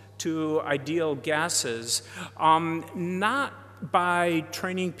balls to ideal gases, not by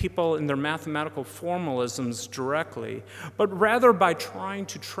training people in their mathematical formalisms directly, but rather by trying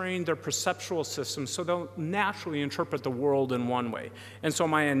to train their perceptual systems so they'll naturally interpret the world in one way. And so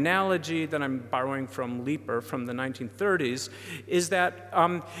my analogy that I'm borrowing from Leeper from the 1930s is that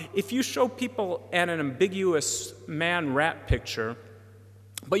if you show people an ambiguous man-rat picture,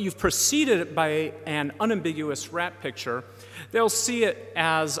 but you've preceded it by an unambiguous rat picture, they'll see it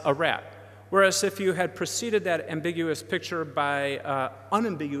as a rat. Whereas if you had preceded that ambiguous picture by an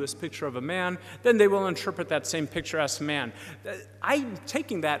unambiguous picture of a man, then they will interpret that same picture as a man. I'm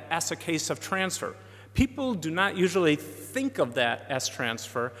taking that as a case of transfer. People do not usually think of that as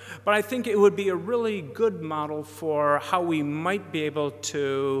transfer, but I think it would be a really good model for how we might be able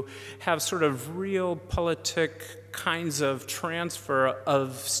to have sort of real politic kinds of transfer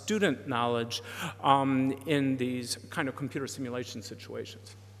of student knowledge in these kind of computer simulation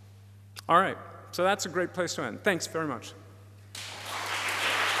situations. All right, so that's a great place to end. Thanks very much.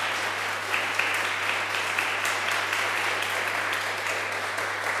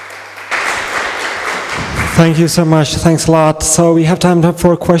 Thank you so much. Thanks a lot. So we have time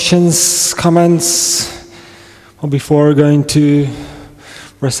for questions, comments, or before going to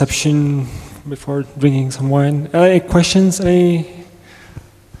reception, before drinking some wine. Any questions? Any?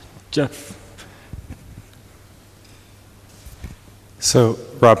 Jeff? So,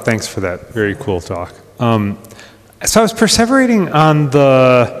 Rob, thanks for that very cool talk. So I was perseverating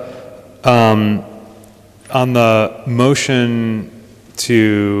on the motion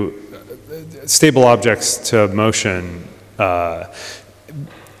to stable objects to motion,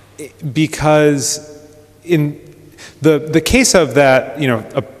 because in the case of that,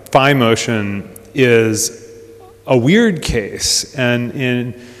 a phi motion is a weird case, and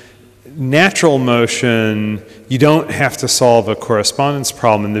in natural motion, you don't have to solve a correspondence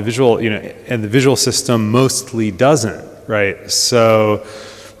problem, and the visual system mostly doesn't, right? So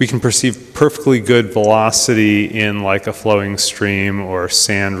we can perceive perfectly good velocity in like a flowing stream or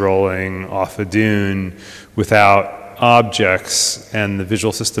sand rolling off a dune without objects, and the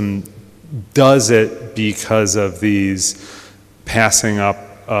visual system does it because of these passing up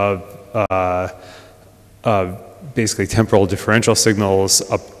of basically temporal differential signals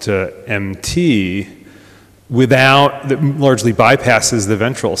up to MT that largely bypasses the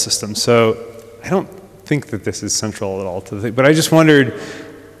ventral system. So I don't think that this is central at all to the thing, but I just wondered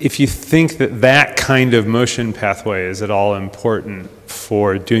if you think that kind of motion pathway is at all important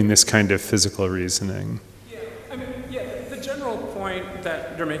for doing this kind of physical reasoning. The general point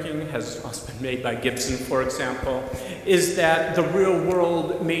that you're making has also been made by Gibson, for example, is that the real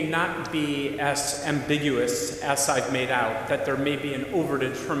world may not be as ambiguous as I've made out, that there may be an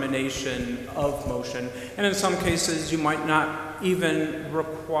overdetermination of motion, and in some cases you might not even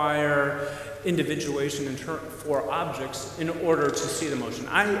require individuation for objects in order to see the motion.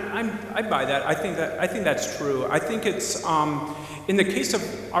 I buy that. I think that's true. I think it's in the case of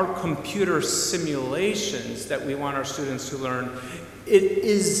our computer simulations that we want our students to learn, it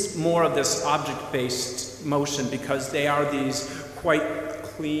is more of this object-based motion because they are these quite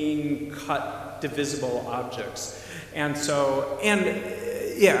clean-cut, divisible objects. And so,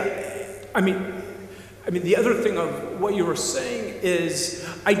 the other thing of what you were saying is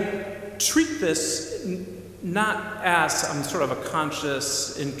I treat this not as sort of a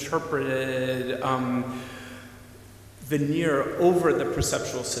conscious, interpreted veneer over the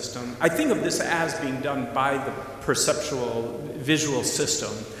perceptual system. I think of this as being done by the perceptual visual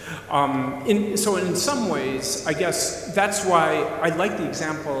system. So in some ways, I guess that's why I like the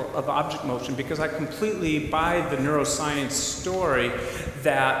example of object motion, because I completely buy the neuroscience story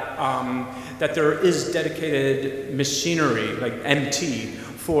that, that there is dedicated machinery, like MT,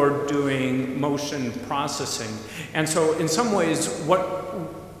 for doing motion processing. And so in some ways, what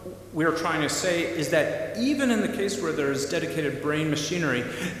we're trying to say is that even in the case where there's dedicated brain machinery,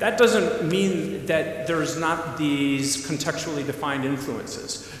 that doesn't mean that there's not these contextually defined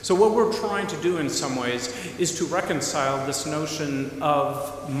influences. So what we're trying to do in some ways is to reconcile this notion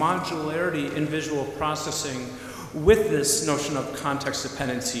of modularity in visual processing with this notion of context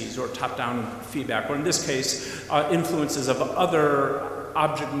dependencies or top-down feedback, or in this case, influences of other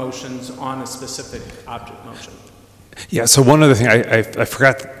object motions on a specific object motion. Yeah, so one other thing I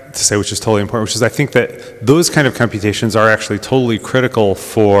forgot to say, which is totally important, which is I think that those kind of computations are actually totally critical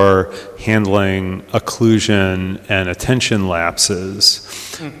for handling occlusion and attention lapses,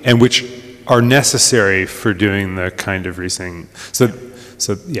 and which are necessary for doing the kind of reasoning.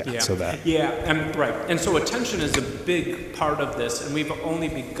 Right. And so attention is a big part of this, and we've only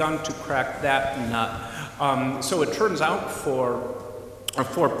begun to crack that nut. So it turns out for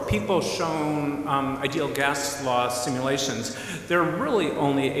people shown ideal gas law simulations, they're really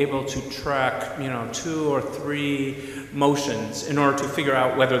only able to track, 2 or 3 motions in order to figure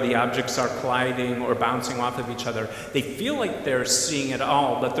out whether the objects are colliding or bouncing off of each other. They feel like they're seeing it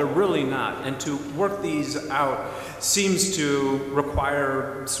all, but they're really not. And to work these out seems to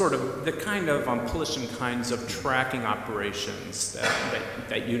require sort of the kind of collision kinds of tracking operations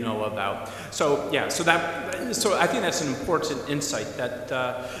that you know about. So I think that's an important insight, that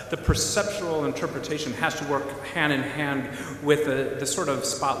the perceptual interpretation has to work hand in hand with the sort of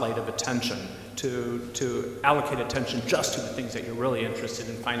spotlight of attention to allocate attention just to the things that you're really interested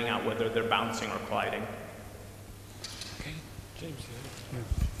in finding out whether they're bouncing or colliding. Okay, James.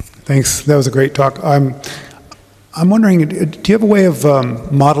 Thanks. That was a great talk. I'm wondering, do you have a way of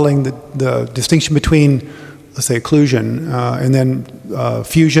modeling the distinction between, let's say, occlusion and then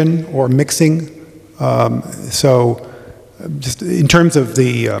fusion or mixing? So just in terms of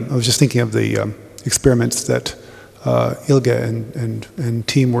I was just thinking of the experiments that Ilge and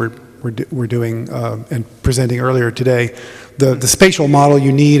team were doing and presenting earlier today. The spatial model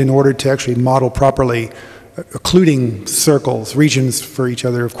you need in order to actually model properly occluding circles, regions for each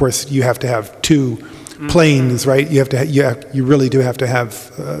other. Of course, you have to have 2 planes, right? You really do have to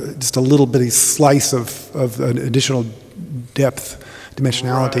have just a little bitty slice of an additional depth,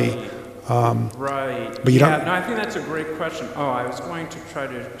 dimensionality. Right. But you yeah, don't. no, I think that's a great question. Oh, I was going to try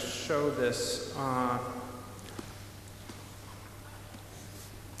to show this. I'm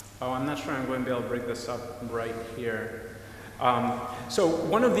not sure I'm going to be able to break this up right here. So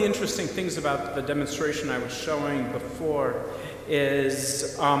one of the interesting things about the demonstration I was showing before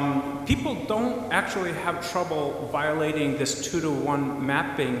is people don't actually have trouble violating this 2-to-1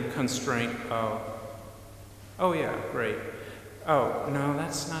 mapping constraint. Oh yeah, great. Oh, no,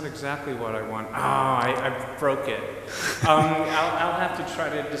 that's not exactly what I want. I broke it. I'll have to try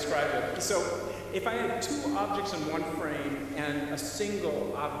to describe it. So if I had 2 objects in one frame and a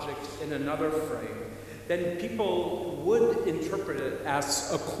single object in another frame, then people would interpret it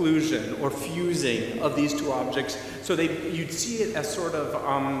as occlusion or fusing of these 2 objects. So you'd see it as sort of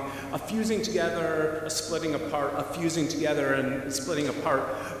a fusing together, a splitting apart, a fusing together and splitting apart.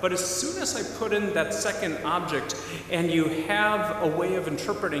 But as soon as I put in that second object and you have a way of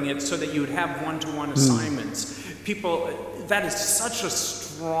interpreting it so that you would have one-to-one assignments, that is such a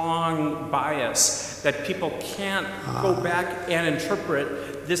strong bias that people can't go back and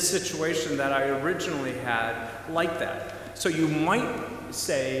interpret this situation that I originally had like that. So you might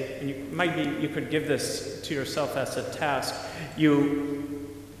say, and you could give this to yourself as a task, I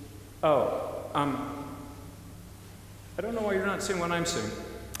don't know why you're not seeing what I'm seeing.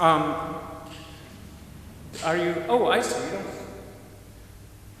 Are you, I see, you don't,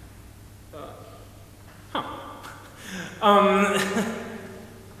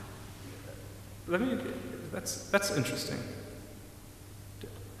 that's interesting.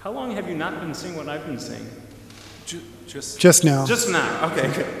 How long have you not been seeing what I've been seeing? Just now. Just now, okay,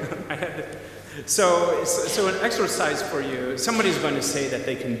 good. So an exercise for you, somebody's going to say that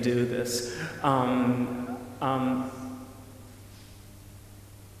they can do this.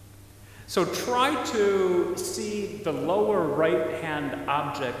 So try to see the lower right-hand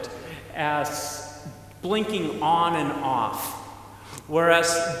object as blinking on and off,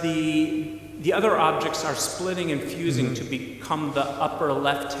 whereas the other objects are splitting and fusing to become the upper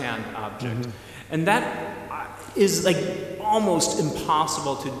left-hand object. And that is like almost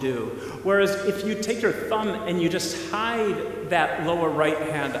impossible to do. Whereas if you take your thumb and you just hide that lower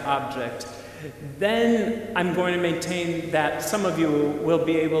right-hand object, then I'm going to maintain that some of you will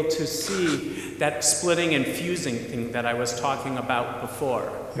be able to see that splitting and fusing thing that I was talking about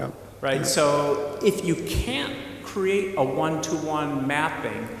before. Yeah. Right? So if you can't create a one-to-one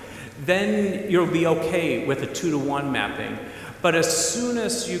mapping, then you'll be okay with a 2-to-1 mapping. But as soon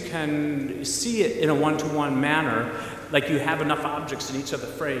as you can see it in a one-to-one manner, like you have enough objects in each of the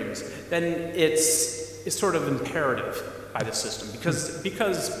frames, then it's sort of imperative by the system because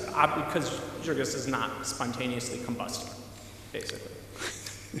Jurgis is not spontaneously combusting, basically.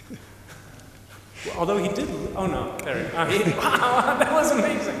 Well, although he did, oh no, there. Wow, that was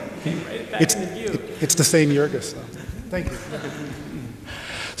amazing. Came right back into view. It's the same Jurgis, though. Thank you.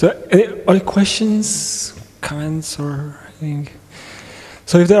 So, any other questions, comments, or anything?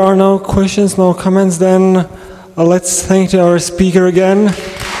 So, if there are no questions, no comments, then let's thank our speaker again.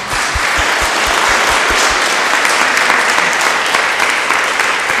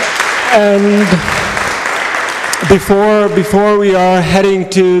 And before we are heading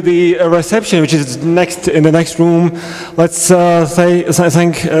to the reception, which is in the next room, let's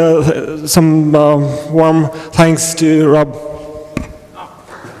thank some warm thanks to Rob.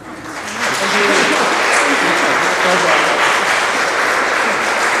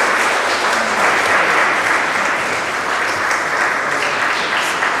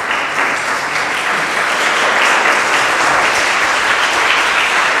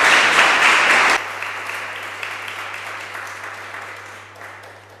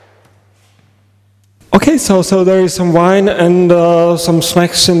 Okay, so there is some wine and some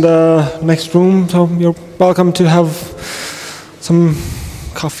snacks in the next room, so you're welcome to have some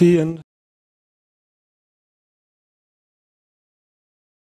coffee and